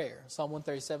is a prayer. Psalm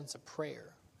 137 is a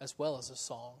prayer as well as a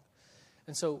song.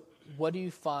 And so what do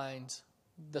you find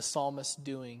the psalmist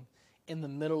doing in the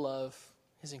middle of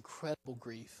his incredible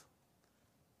grief?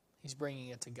 He's bringing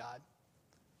it to God.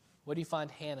 What do you find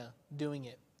Hannah doing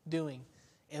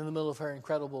in the middle of her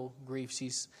incredible grief?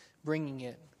 She's bringing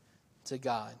it to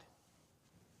God.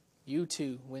 You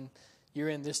too, when you're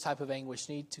in this type of anguish,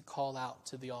 need to call out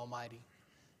to the Almighty.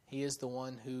 He is the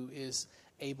one who is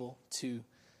able to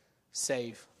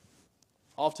save.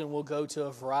 Often we'll go to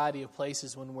a variety of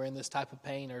places when we're in this type of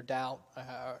pain or doubt.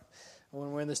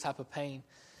 When we're in this type of pain,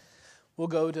 we'll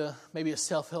go to maybe a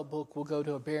self-help book. We'll go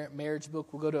to a marriage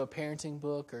book. We'll go to a parenting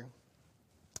book or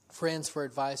friends for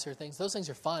advice or things. Those things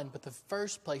are fine, but the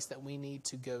first place that we need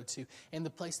to go to, and the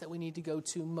place that we need to go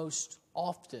to most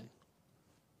often,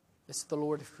 is the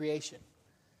Lord of creation,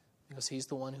 because He's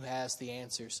the one who has the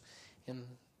answers in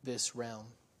this realm.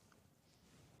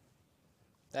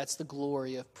 That's the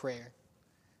glory of prayer.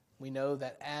 We know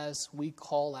that as we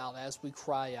call out, as we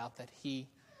cry out, that He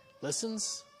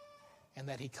listens and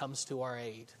that He comes to our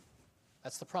aid.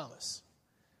 That's the promise.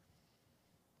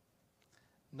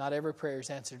 Not every prayer is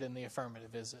answered in the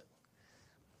affirmative, is it?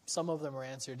 Some of them are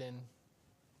answered in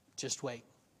just wait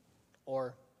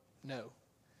or no.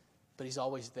 But He's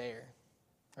always there,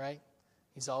 right?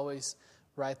 He's always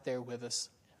right there with us,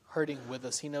 hurting with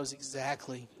us. He knows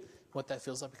exactly what that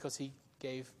feels like because He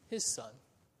gave His Son.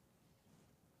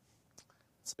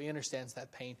 So He understands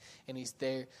that pain, and He's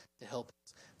there to help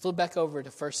us. Flip back over to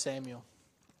 1 Samuel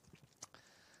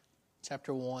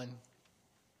chapter 1.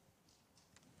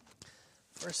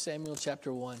 1 Samuel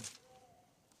chapter 1.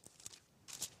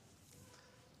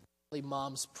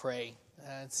 Moms pray.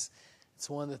 It's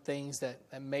one of the things that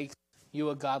makes you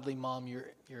a godly mom.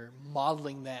 You're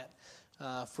modeling that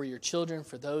for your children,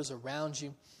 for those around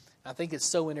you. I think it's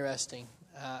so interesting.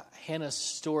 Hannah's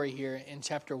story here in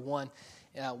chapter 1.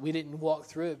 We didn't walk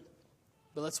through it,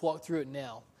 but let's walk through it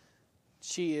now.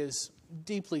 She is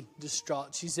deeply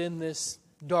distraught. She's in this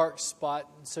dark spot,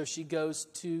 and so she goes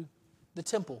to the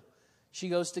temple. She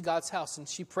goes to God's house and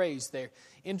she prays there,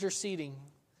 interceding,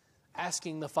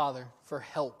 asking the Father for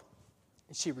help.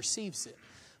 And she receives it.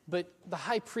 But the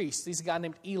high priest, he's a guy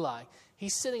named Eli,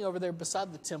 he's sitting over there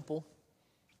beside the temple,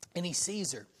 and he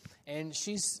sees her. And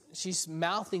she's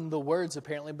mouthing the words,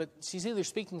 apparently, but she's either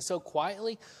speaking so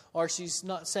quietly or she's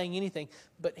not saying anything.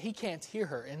 But he can't hear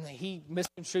her, and he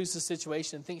misconstrues the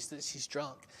situation and thinks that she's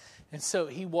drunk. And so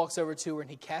he walks over to her and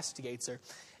he castigates her.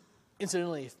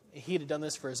 Incidentally, if he had done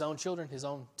this for his own children, his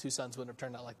own 2 sons wouldn't have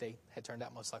turned out like they had turned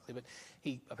out, most likely. But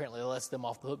he apparently lets them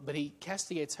off the hook. But he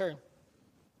castigates her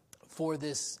for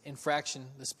this infraction,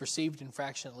 this perceived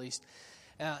infraction at least.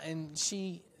 And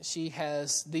she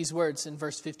has these words in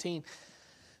verse 15.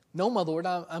 No, my Lord,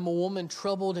 I'm a woman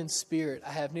troubled in spirit.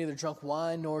 I have neither drunk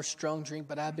wine nor strong drink,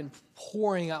 but I have been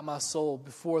pouring out my soul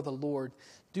before the Lord.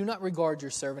 Do not regard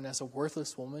your servant as a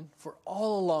worthless woman, for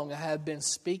all along I have been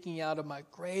speaking out of my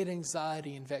great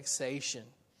anxiety and vexation.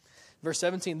 Verse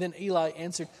 17, then Eli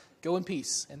answered, go in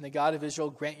peace, and the God of Israel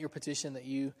grant your petition that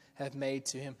you have made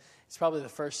to him. It's probably the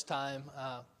first time,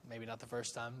 maybe not the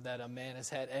first time, that a man has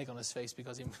had egg on his face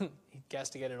because he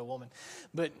castigated a woman.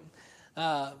 But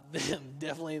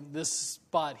definitely this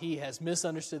spot, he has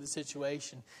misunderstood the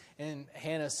situation, and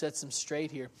Hannah sets him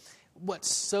straight here. What's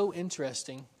so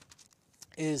interesting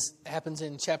happens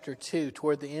in chapter 2,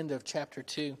 toward the end of chapter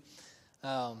 2,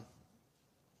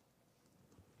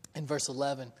 in verse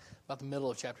 11, about the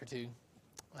middle of chapter 2,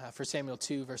 1 Samuel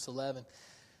 2, verse 11.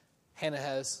 Hannah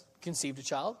has conceived a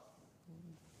child.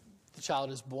 The child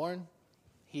is born.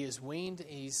 He is weaned.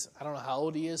 I don't know how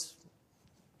old he is,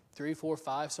 3, 4,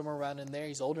 5, somewhere around in there.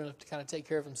 He's old enough to kind of take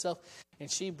care of himself. And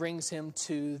she brings him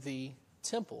to the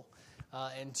temple,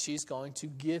 and she's going to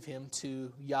give him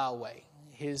to Yahweh.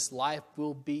 His life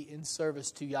will be in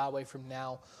service to Yahweh from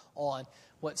now on.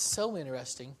 What's so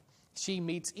interesting, she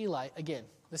meets Eli again.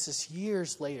 This is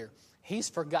years later. He's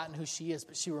forgotten who she is,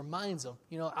 but she reminds him,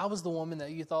 I was the woman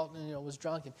that you thought, was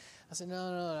drunk. And I said,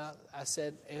 no. I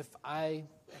said, if I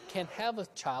can have a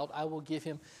child, I will give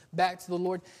him back to the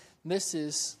Lord. This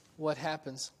is what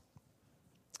happens.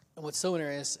 And what's so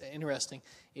interesting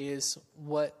is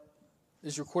what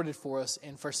is recorded for us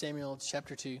in 1 Samuel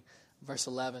chapter 2, verse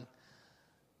 11.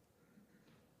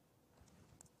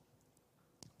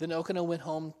 Then Elkanah went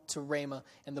home to Ramah,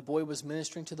 and the boy was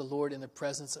ministering to the Lord in the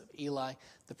presence of Eli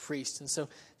the priest. And so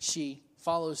she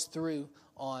follows through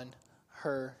on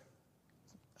her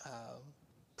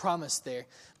promise there.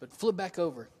 But flip back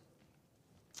over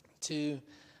to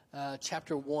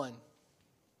chapter 1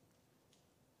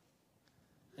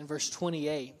 and verse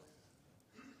 28.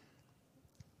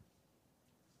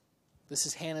 This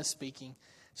is Hannah speaking.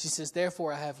 She says,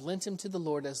 therefore I have lent him to the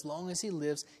Lord. As long as he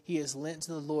lives, he is lent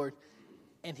to the Lord.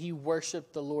 And he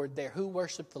worshiped the Lord there. Who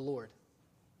worshiped the Lord?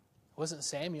 It wasn't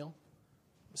Samuel.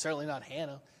 Certainly not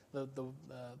Hannah. The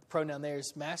pronoun there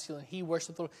is masculine. He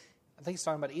worshiped the Lord. I think he's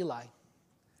talking about Eli.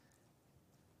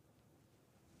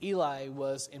 Eli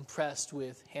was impressed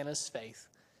with Hannah's faith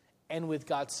and with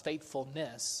God's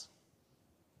faithfulness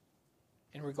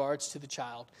in regards to the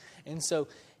child. And so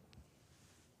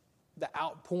the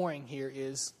outpouring here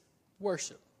is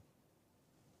worship.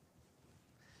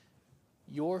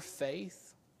 Your faith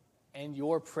and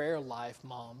your prayer life,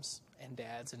 moms and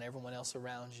dads and everyone else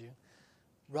around you,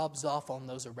 rubs off on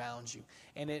those around you.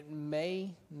 And he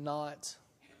may not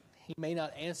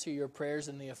answer your prayers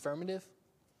in the affirmative,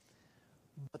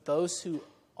 but those who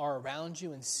are around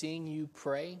you and seeing you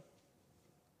pray,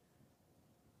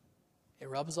 it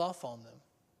rubs off on them.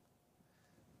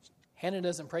 Hannah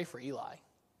doesn't pray for Eli.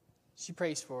 She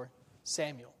prays for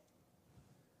Samuel.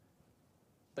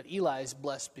 But Eli is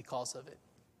blessed because of it.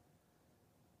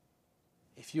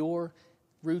 If your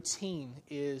routine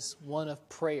is one of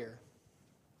prayer,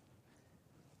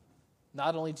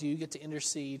 not only do you get to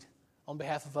intercede on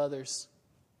behalf of others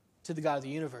to the God of the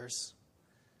universe,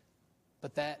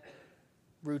 but that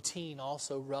routine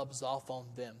also rubs off on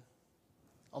them,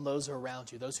 on those who are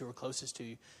around you, those who are closest to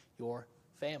you, your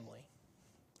family,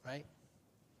 right?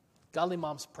 Godly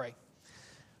moms pray.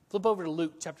 Flip over to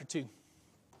Luke chapter 2.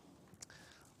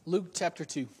 Luke chapter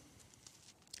 2.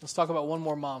 Let's talk about one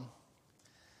more mom.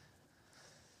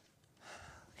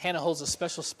 Hannah holds a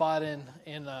special spot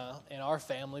in our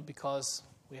family because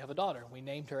we have a daughter. We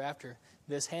named her after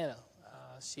this Hannah.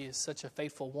 She is such a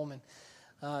faithful woman.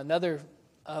 Another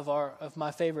of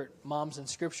my favorite moms in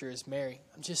Scripture is Mary.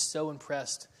 I'm just so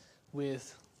impressed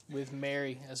with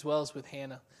Mary as well as with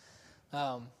Hannah.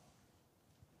 And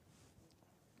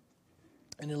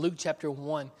in Luke chapter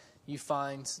 1, you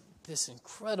find this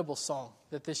incredible song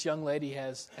that this young lady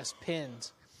has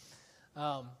penned.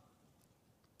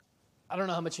 I don't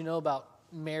know how much you know about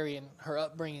Mary and her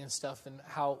upbringing and stuff and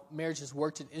how marriage has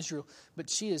worked in Israel, but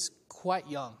she is quite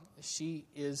young. She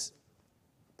is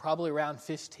probably around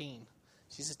 15.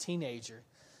 She's a teenager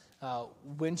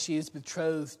when she is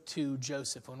betrothed to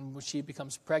Joseph, when she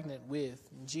becomes pregnant with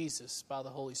Jesus by the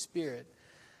Holy Spirit.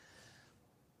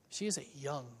 She is a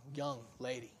young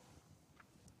lady.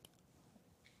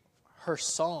 Her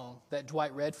song that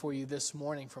Dwight read for you this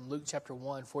morning from Luke chapter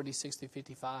 1, 46 through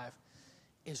 55,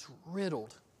 is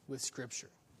riddled with Scripture.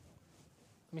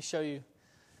 Let me show you.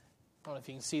 I don't know if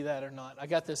you can see that or not. I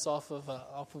got this off of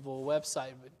a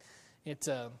website, but it's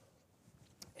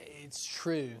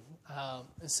true.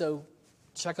 So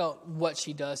check out what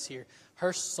she does here.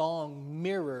 Her song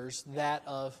mirrors that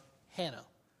of Hannah.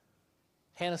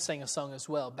 Hannah sang a song as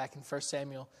well back in 1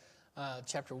 Samuel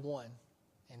chapter 1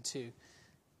 and 2.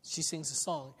 She sings a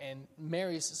song, and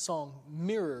Mary's song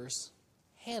mirrors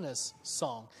Hannah's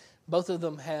song. Both of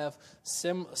them have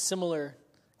similar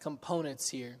components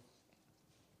here.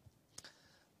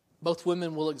 Both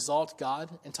women will exalt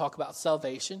God and talk about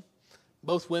salvation.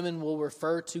 Both women will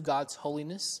refer to God's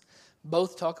holiness.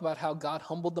 Both talk about how God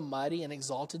humbled the mighty and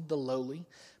exalted the lowly.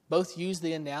 Both use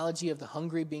the analogy of the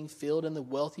hungry being filled and the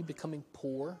wealthy becoming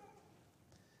poor.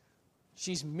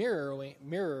 She's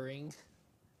mirroring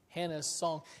Hannah's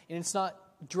song. And it's not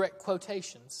direct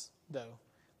quotations, though.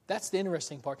 That's the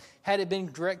interesting part. Had it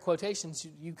been direct quotations,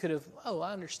 you could have, I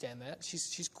understand that.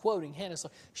 She's quoting Hannah's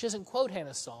song. She doesn't quote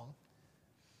Hannah's song.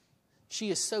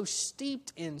 She is so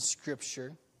steeped in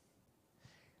Scripture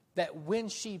that when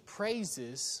she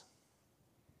praises,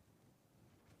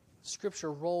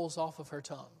 Scripture rolls off of her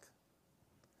tongue.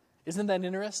 Isn't that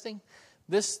interesting?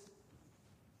 This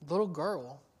little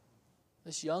girl,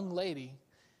 this young lady,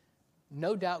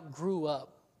 no doubt grew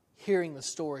up hearing the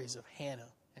stories of Hannah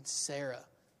and Sarah,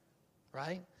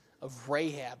 right? Of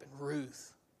Rahab and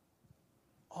Ruth.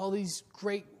 All these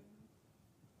great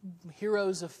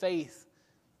heroes of faith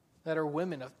that are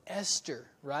women, of Esther,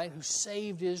 right? Who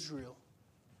saved Israel.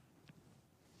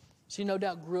 She no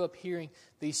doubt grew up hearing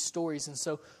these stories. And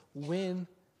so when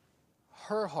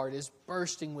her heart is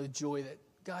bursting with joy that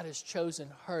God has chosen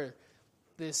her,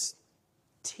 this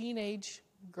teenage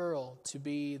girl, to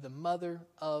be the mother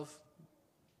of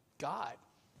God,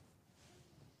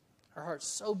 her heart's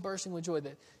so bursting with joy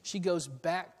that she goes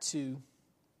back to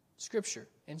Scripture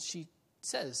and she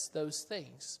says those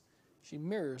things. She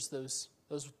mirrors those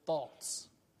thoughts.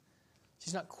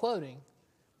 She's not quoting,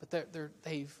 but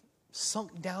they've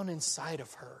sunk down inside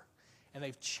of her and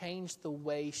they've changed the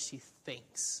way she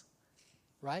thinks.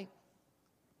 Right?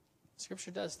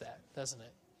 Scripture does that, doesn't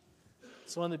it?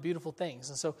 It's one of the beautiful things.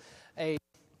 And so a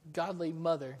godly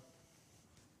mother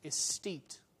is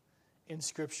steeped in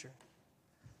Scripture.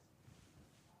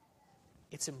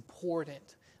 It's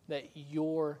important that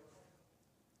your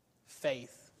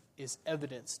faith is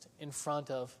evidenced in front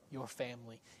of your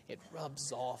family. It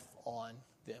rubs off on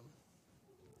them.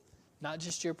 Not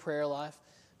just your prayer life,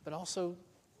 but also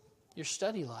your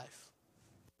study life.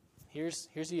 Here's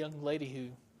a young lady who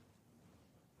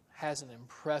has an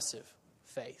impressive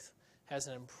faith, has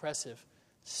an impressive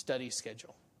study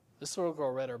schedule. This little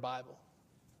girl read her Bible,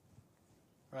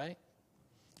 right?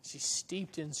 She's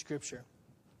steeped in Scripture.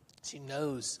 She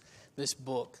knows this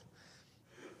book.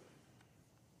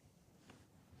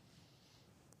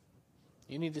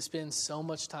 You need to spend so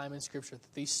much time in Scripture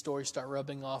that these stories start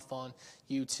rubbing off on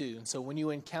you too. And so when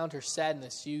you encounter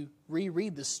sadness, you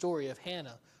reread the story of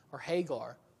Hannah or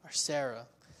Hagar or Sarah.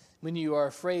 When you are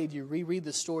afraid, you reread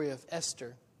the story of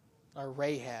Esther or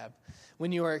Rahab.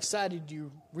 When you are excited,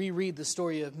 you reread the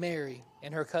story of Mary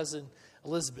and her cousin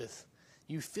Elizabeth.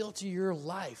 You filter your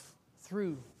life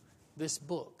through this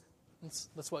book.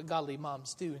 That's what godly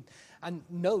moms do. And I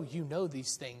know you know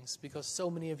these things because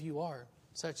so many of you are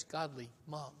such godly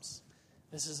moms.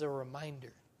 This is a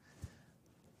reminder.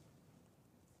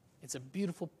 It's a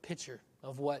beautiful picture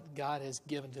of what God has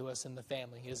given to us in the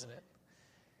family, isn't it?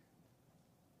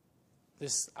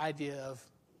 This idea of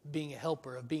being a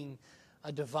helper, of being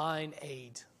a divine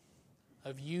aid,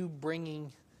 of you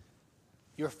bringing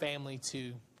your family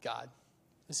to God.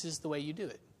 This is the way you do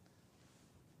it.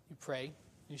 You pray,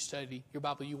 you study your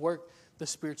Bible, you work the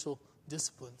spiritual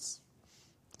disciplines.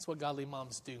 That's what godly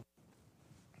moms do.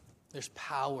 There's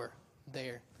power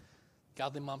there.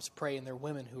 Godly moms pray, and they're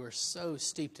women who are so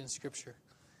steeped in Scripture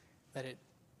that it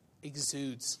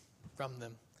exudes from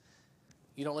them.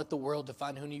 You don't let the world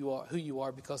define who you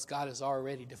are because God has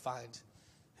already defined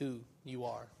who you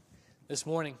are. This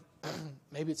morning,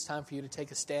 maybe it's time for you to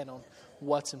take a stand on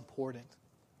what's important.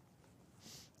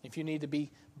 If you need to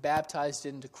be baptized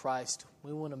into Christ,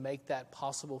 we want to make that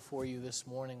possible for you this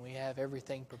morning. We have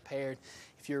everything prepared.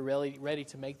 If you're really ready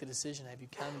to make the decision, have you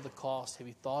counted the cost? Have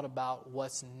you thought about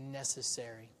what's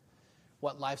necessary?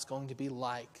 What life's going to be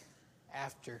like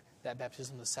after that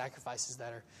baptism, the sacrifices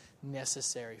that are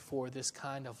necessary for this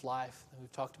kind of life.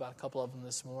 We've talked about a couple of them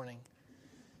this morning.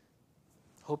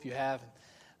 Hope you have.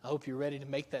 I hope you're ready to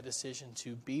make that decision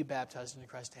to be baptized into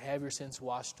Christ, to have your sins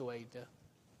washed away, to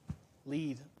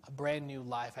lead a brand new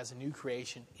life as a new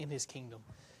creation in His kingdom.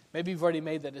 Maybe you've already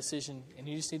made that decision and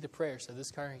you just need the prayers of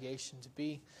this congregation to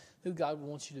be who God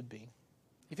wants you to be.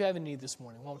 If you have a need this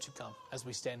morning, why don't you come as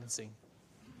we stand and sing?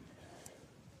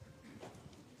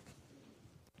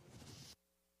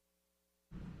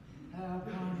 Have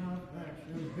thine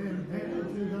affections been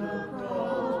nailed to the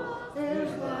cross?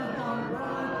 Is thy heart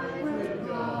right with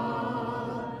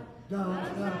God?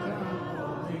 Dost thou count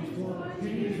all things for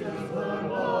Jesus the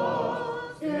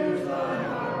lost? Is thy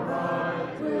heart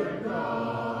right with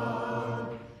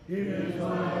God? Is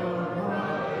thy heart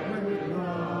right with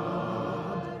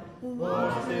God?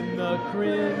 Washed in the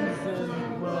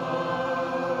crimson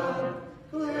blood,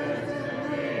 Cleansed and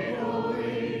made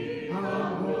holy,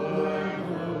 humble and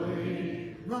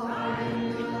holy, right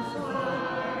in the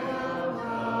sight of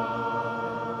God.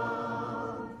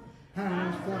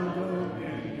 Hast thou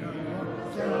dominion or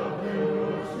self in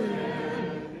your sin?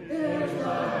 Is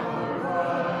thy heart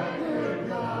right with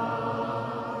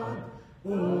God?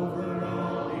 Over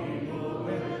all evil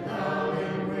without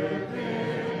and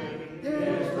within,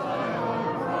 is thy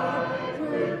heart right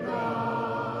with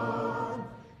God?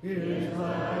 Is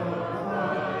thy heart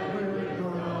right with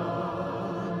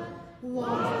God?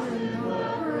 Washed in the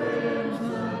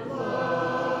crimson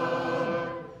blood,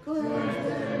 cleansed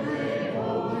and made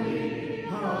holy,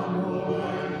 humble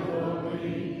and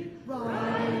holy,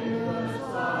 right in the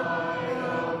sight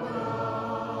of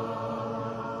God.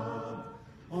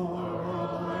 Are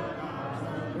all thy powers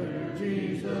under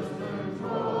Jesus'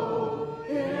 control?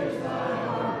 Is thy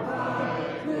heart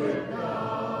right with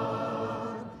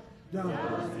God?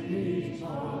 Does His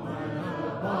psalm and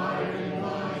abide in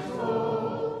thy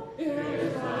soul?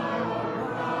 Is thy heart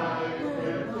right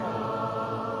with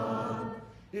God?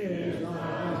 Is thy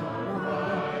heart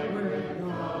right with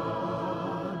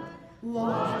God?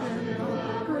 Washed in the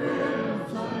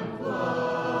crimson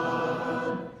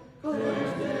blood,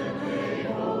 cleansed and made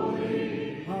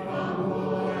holy,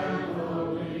 humble and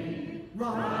holy,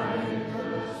 right in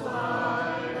the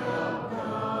sight of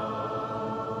God.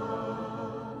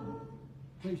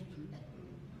 Please.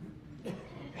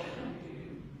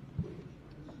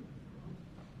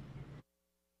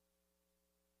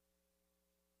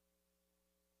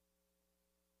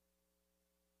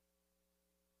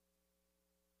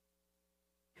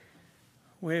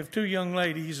 We have two young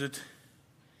ladies that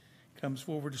comes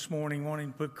forward this morning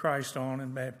wanting to put Christ on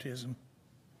in baptism.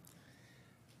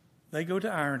 They go to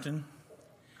Ironton,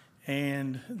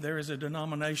 and there is a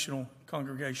denominational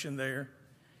congregation there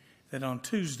that on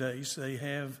Tuesdays they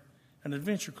have an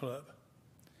adventure club.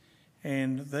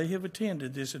 And they have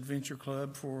attended this adventure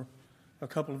club for a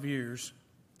couple of years.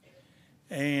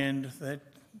 And that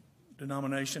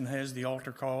denomination has the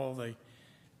altar call. They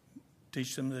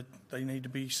teach them that they need to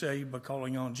be saved by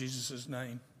calling on Jesus'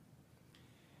 name.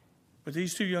 But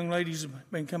these two young ladies have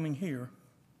been coming here,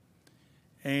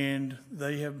 and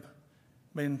they have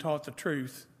been taught the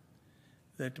truth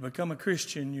that to become a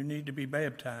Christian, you need to be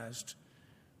baptized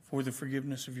for the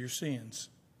forgiveness of your sins.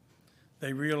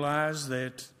 They realize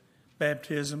that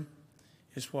baptism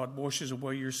is what washes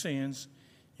away your sins.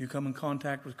 You come in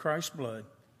contact with Christ's blood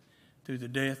through the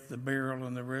death, the burial,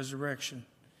 and the resurrection,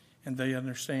 and they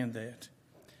understand that.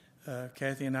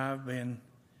 Kathy and I have been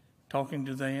talking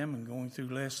to them and going through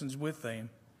lessons with them,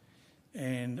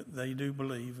 and they do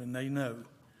believe and they know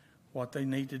what they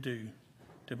need to do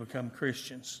to become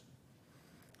Christians.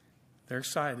 They're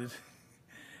excited,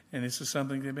 and this is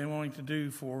something they've been wanting to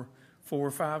do for 4 or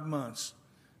 5 months.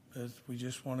 But we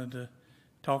just wanted to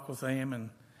talk with them and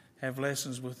have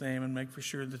lessons with them and make for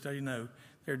sure that they know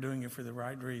they're doing it for the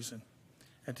right reason.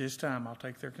 At this time, I'll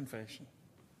take their confession.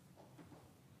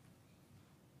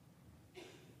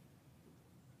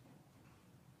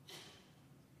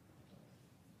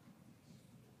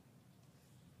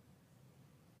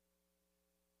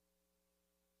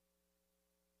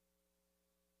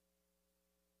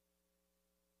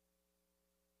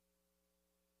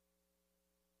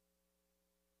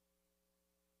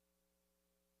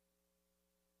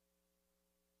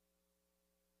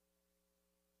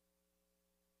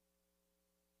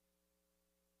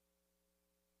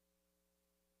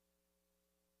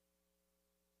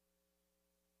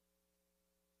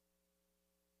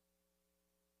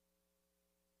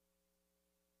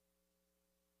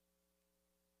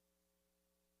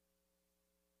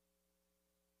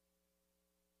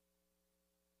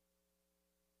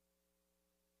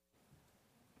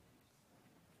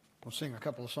 We'll sing a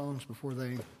couple of songs before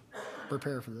they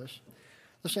prepare for this.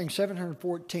 Let's sing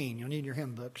 714. You'll need your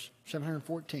hymn books.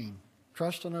 714.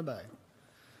 Trust and Obey.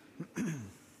 We'll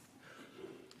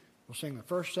sing the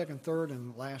first, second, third,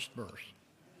 and last verse.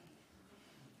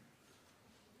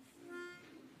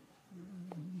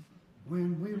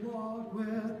 When we walk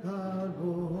with the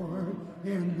Lord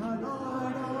in the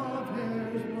light of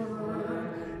His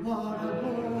word, what a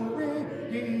glory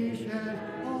He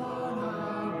sheds on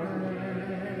our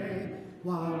way.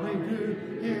 While we do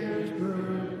His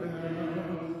good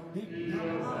will, He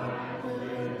walks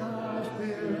with us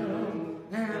still,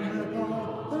 and with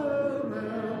all who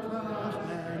will trust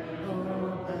and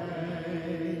obey.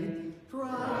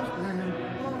 Trust and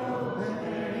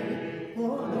obey,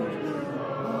 for there's no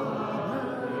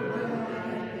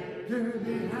to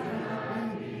be happy,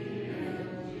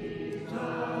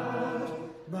 just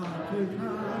but to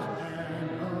trust and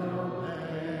obey.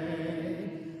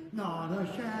 Not a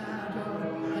shadow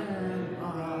in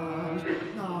eyes,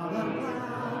 not a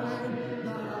cloud in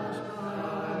the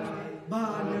skies,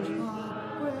 but His love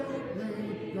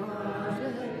quickly draws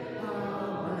it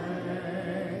away.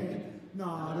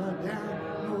 Not a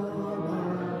doubt nor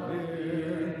a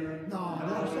fear, not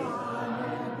a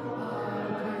silent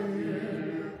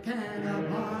can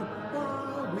abide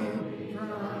while we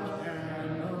trust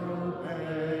and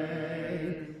obey.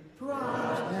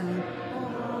 Trust and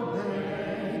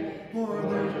obey, for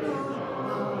there's no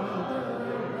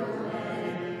other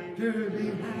way to be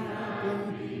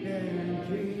happy in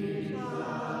Jesus,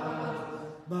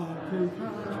 but to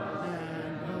trust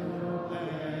and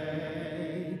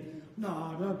obey.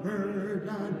 Not a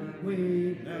burden we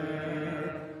bear,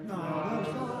 not a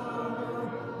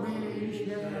sorrow we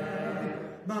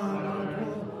share, but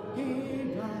until He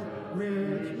doth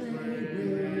richly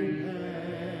repay.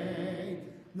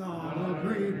 Not a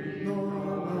grief nor a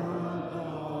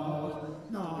loss,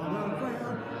 not a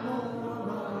frown nor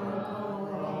a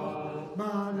cause,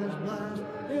 but is blessed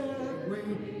if we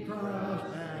trust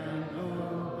and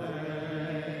obey.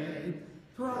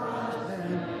 Trust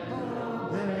and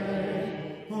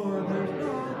obey, for there's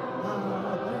no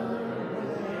other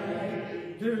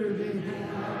way to be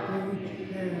happy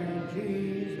in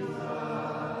Jesus,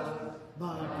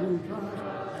 but to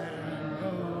trust and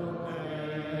obey.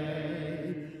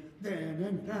 Then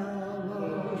in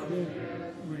fellowship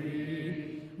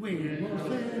we will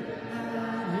sit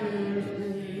at His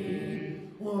feet,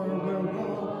 or we'll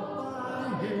walk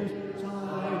by His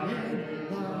side in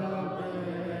the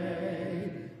way.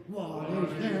 What He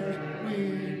says we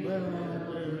will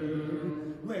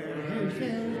do, where He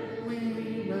says we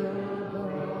will go.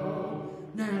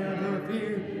 Never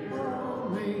fear,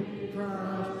 only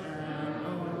trust and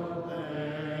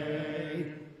obey.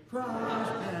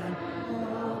 Trust and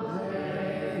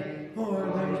obey, for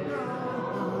there's no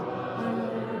other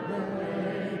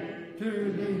way to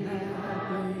be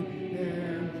happy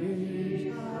in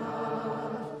Jesus,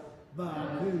 but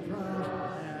to trust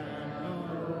and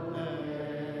obey.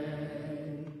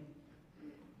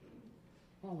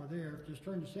 While we're there, just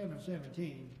turn to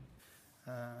 717.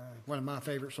 One of my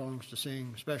favorite songs to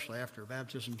sing, especially after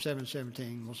baptism,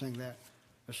 717. We'll sing that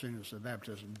as soon as the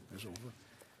baptism is over.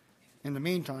 In the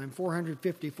meantime,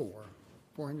 454.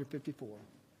 454. Are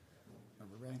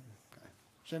we ready? Okay.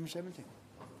 717.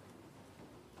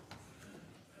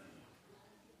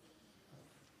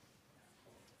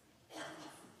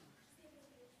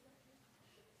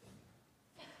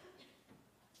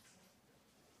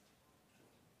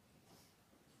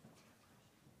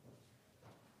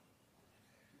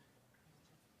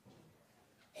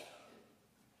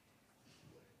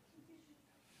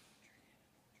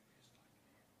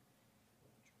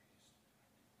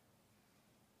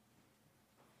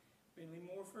 Bentley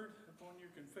Morford, upon your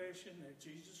confession that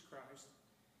Jesus Christ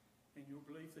and your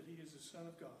belief that He is the Son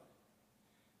of God,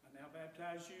 I now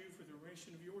baptize you for the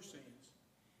remission of your sins.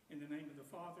 In the name of the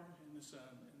Father, and the Son,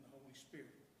 and the Holy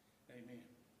Spirit. Amen.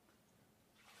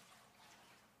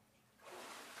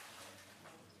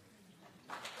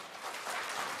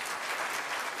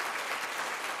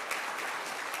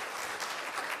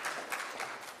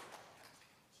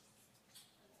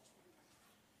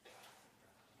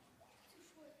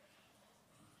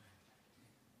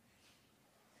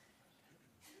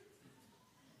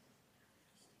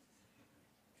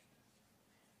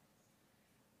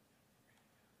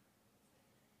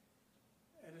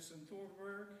 Edison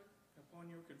Thornburg, upon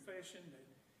your confession that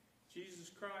Jesus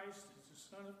Christ is the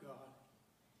Son of God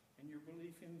and your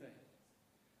belief in that,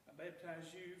 I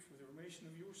baptize you for the remission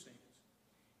of your sins.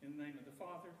 In the name of the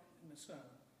Father, and the Son,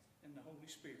 and the Holy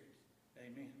Spirit.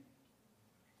 Amen.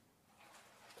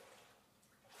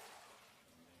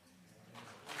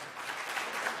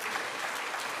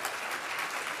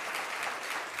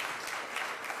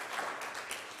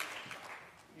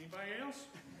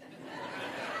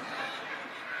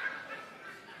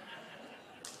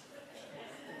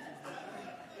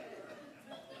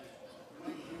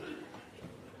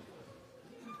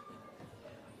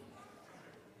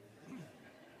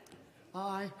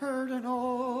 I heard an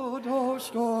old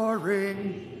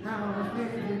story, how he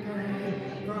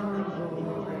came from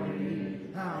glory,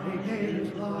 how he gave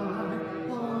his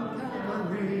life on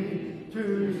Calvary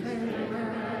to save a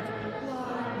wretch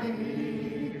like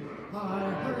me.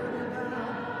 I heard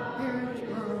about his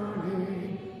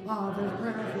groaning, of his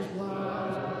precious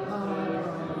blood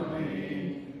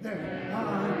atoning. Then I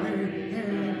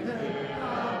repented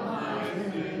of my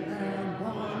sin and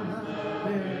won the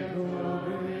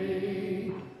victory.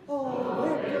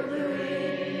 Oh,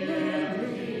 victory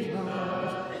in Jesus,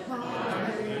 my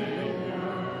Savior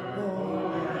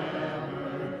forever.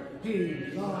 He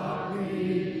sought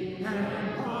me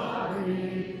and bought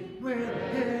me with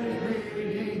his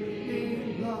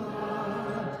redeeming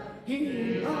blood. He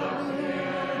loved me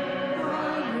and I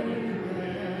knew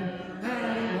him,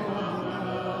 and all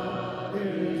love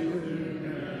is with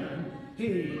him. He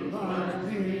loves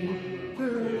me to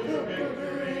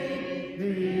victory,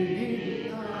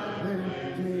 beneath the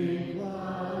cleansing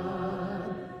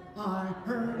blood. I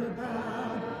heard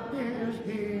about his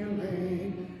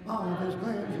healing, of his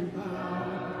cleansing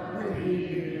power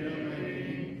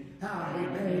revealing, how he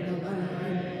made the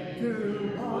lame to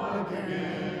walk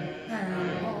again, and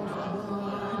caused the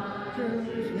blind to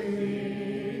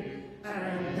see.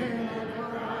 And then I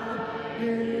cried,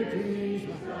 dear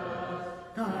Jesus,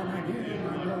 come and hear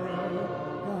my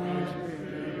broken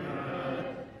spirit.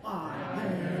 I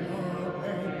then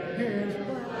obeyed his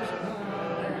blessed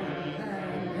command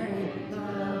and gained the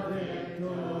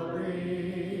victory.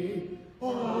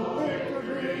 Oh,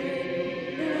 victory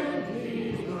in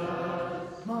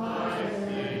Jesus, my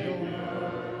Savior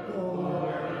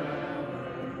forever.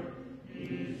 He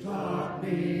taught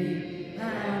me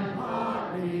and bought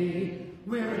me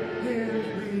with his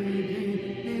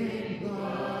redeeming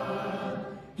blood.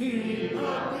 He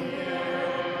loved me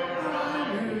and I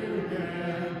knew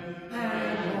him,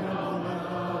 and all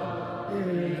love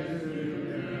is to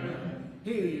him.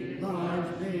 He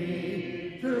loves me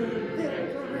to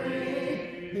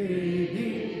victory,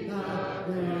 beneath the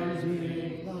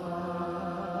cleansing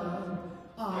blood.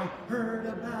 I heard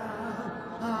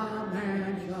about a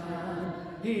mansion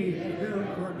he has built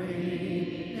for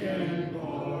me in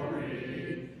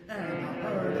glory, and I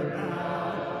heard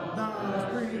about the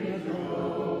stream of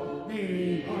gold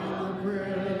on the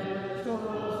crystal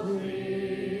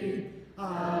sea,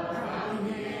 about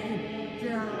the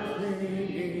angels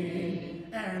singing,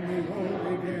 and the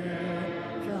holy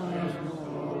redemption's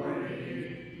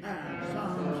glory, and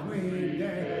some sweet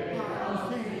day I'll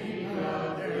sing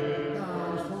of them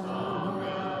the song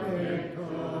of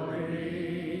victory.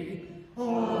 Oh,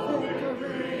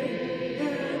 victory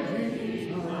in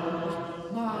Jesus,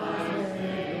 my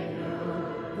Savior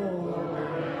forever.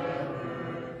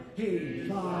 He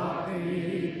sought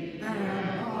me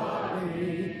and bought me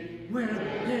with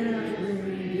his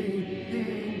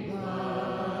redeeming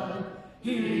blood.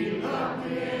 He loved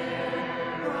me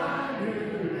and I knew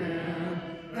him,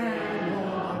 and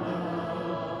all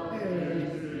love is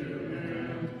to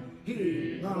him. He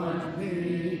loves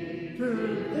me to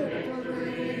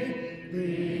victory,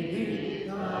 beneath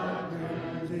the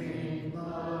cleansing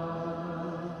blood.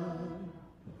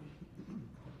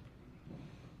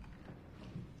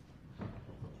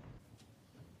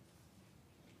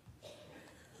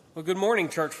 Well, good morning,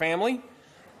 church family.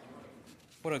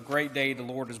 What a great day the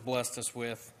Lord has blessed us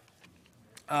with.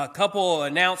 A couple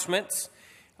announcements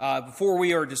before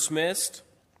we are dismissed.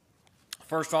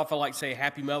 First off, I'd like to say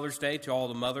Happy Mother's Day to all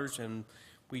the mothers, and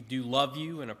we do love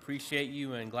you and appreciate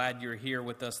you and glad you're here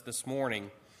with us this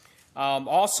morning.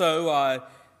 Also,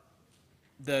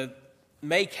 the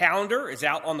May calendar is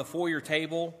out on the foyer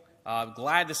table.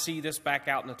 Glad to see this back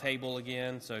out on the table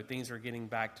again, so things are getting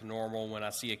back to normal when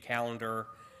I see a calendar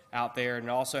out there. And it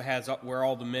also has where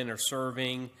all the men are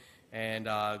serving and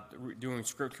doing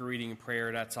scripture reading and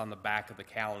prayer. That's on the back of the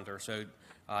calendar, so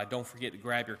don't forget to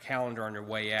grab your calendar on your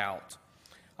way out.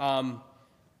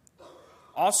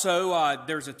 Also,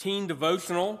 there's a teen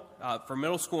devotional for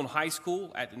middle school and high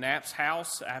school at the Knapp's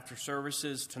house after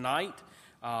services tonight.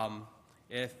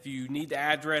 If you need the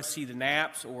address, see the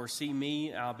Knapps or see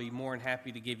me. I'll be more than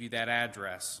happy to give you that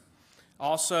address.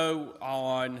 Also,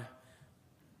 on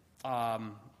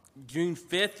June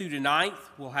 5th through the 9th,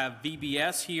 we'll have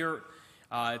VBS here.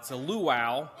 It's a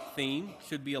luau theme.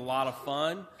 Should be a lot of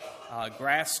fun.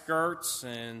 Grass skirts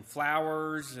and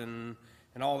flowers and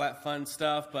all that fun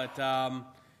stuff. But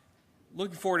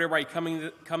looking forward to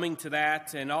everybody coming to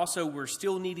that. And also, we're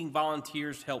still needing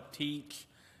volunteers to help teach,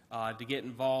 to get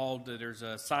involved. There's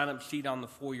a sign-up sheet on the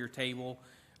foyer table.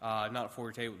 Not the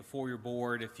foyer table, the foyer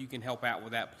board. If you can help out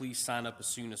with that, please sign up as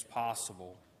soon as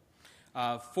possible.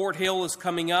 Fort Hill is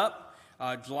coming up.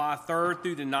 July 3rd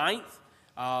through the 9th.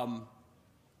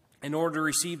 In order to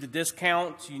receive the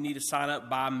discount, you need to sign up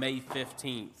by May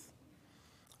 15th.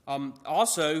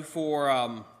 Also,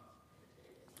 for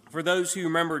those who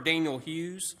remember Daniel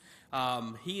Hughes,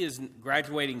 he is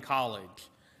graduating college.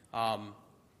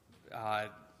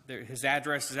 His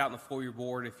address is out on the foyer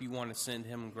board if you want to send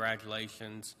him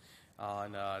congratulations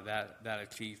on that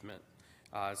achievement.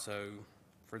 So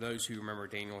for those who remember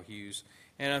Daniel Hughes.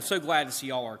 And I'm so glad to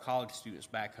see all our college students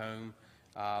back home.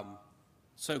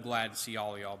 So glad to see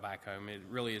all of y'all back home. It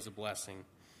really is a blessing.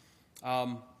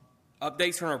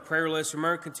 Updates on our prayer list.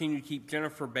 Remember, continue to keep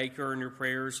Jennifer Baker in your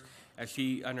prayers as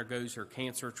she undergoes her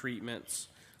cancer treatments.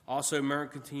 Also, remember,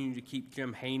 continue to keep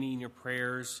Jim Haney in your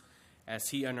prayers as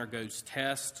he undergoes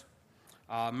tests.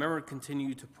 Remember,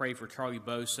 continue to pray for Charlie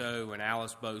Boso and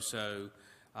Alice Boso.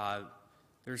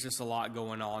 There's just a lot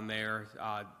going on there.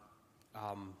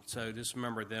 So just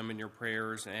remember them in your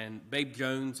prayers. And Babe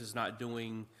Jones is not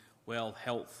doing well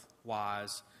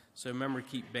health-wise. So remember to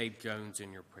keep Babe Jones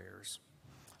in your prayers.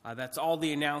 That's all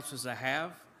the announcements I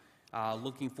have.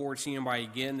 Looking forward to seeing everybody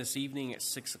again this evening at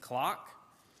 6 o'clock.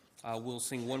 We'll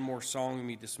sing one more song and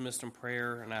be dismissed in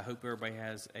prayer, and I hope everybody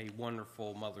has a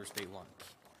wonderful Mother's Day lunch.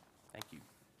 Thank you.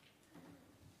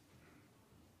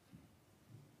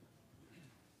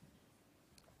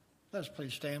 Let's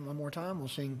please stand one more time. We'll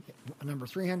sing number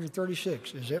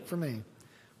 336, Is It For Me?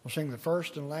 We'll sing the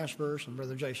first and last verse, and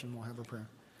Brother Jason will have a prayer.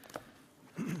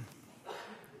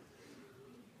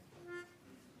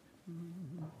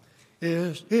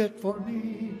 Is it for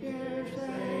me, dear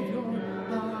Savior,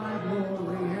 thy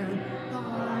glory and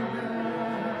thy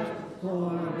rest?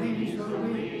 For me so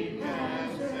weak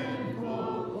and sinful,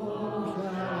 oh,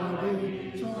 shall I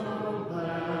be so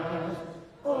blessed?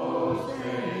 Oh,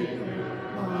 Savior,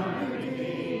 my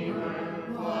Redeemer,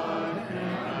 what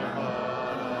can I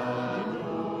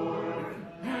adore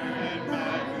and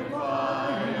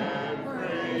magnify and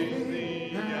praise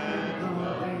thee and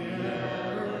love thee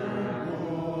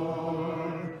evermore?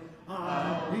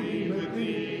 I'll be with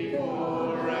thee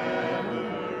forever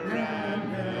and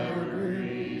never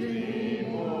grieve thee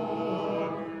more.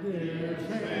 Dear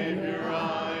Savior,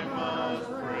 I must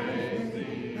praise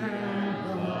thee and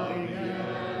love thee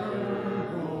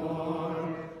evermore.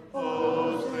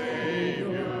 Oh,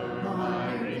 Savior,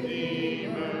 my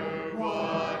Redeemer,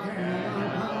 what can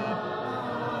I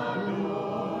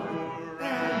adore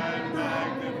and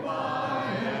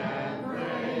magnify and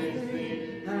praise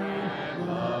thee and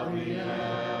love thee evermore?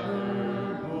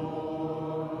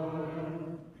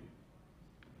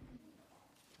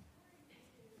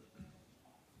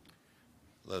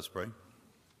 Let's pray.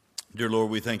 Dear Lord,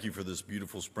 we thank you for this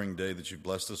beautiful spring day that you've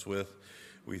blessed us with.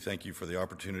 We thank you for the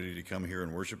opportunity to come here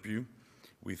and worship you.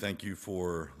 We thank you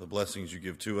for the blessings you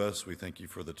give to us. We thank you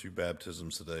for the 2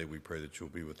 baptisms today. We pray that you'll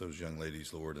be with those young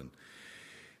ladies, Lord, and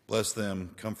bless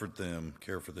them, comfort them,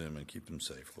 care for them, and keep them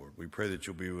safe, Lord. We pray that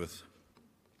you'll be with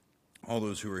all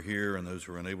those who are here and those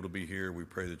who are unable to be here. We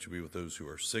pray that you'll be with those who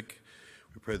are sick.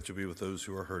 We pray that you'll be with those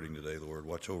who are hurting today, Lord.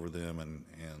 Watch over them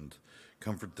and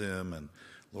comfort them. And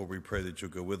Lord, we pray that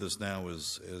you'll go with us now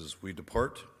as we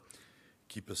depart.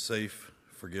 Keep us safe,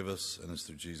 forgive us, and it's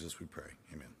through Jesus we pray.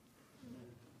 Amen.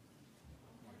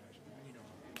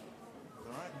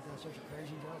 All right. You've done such a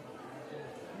crazy job.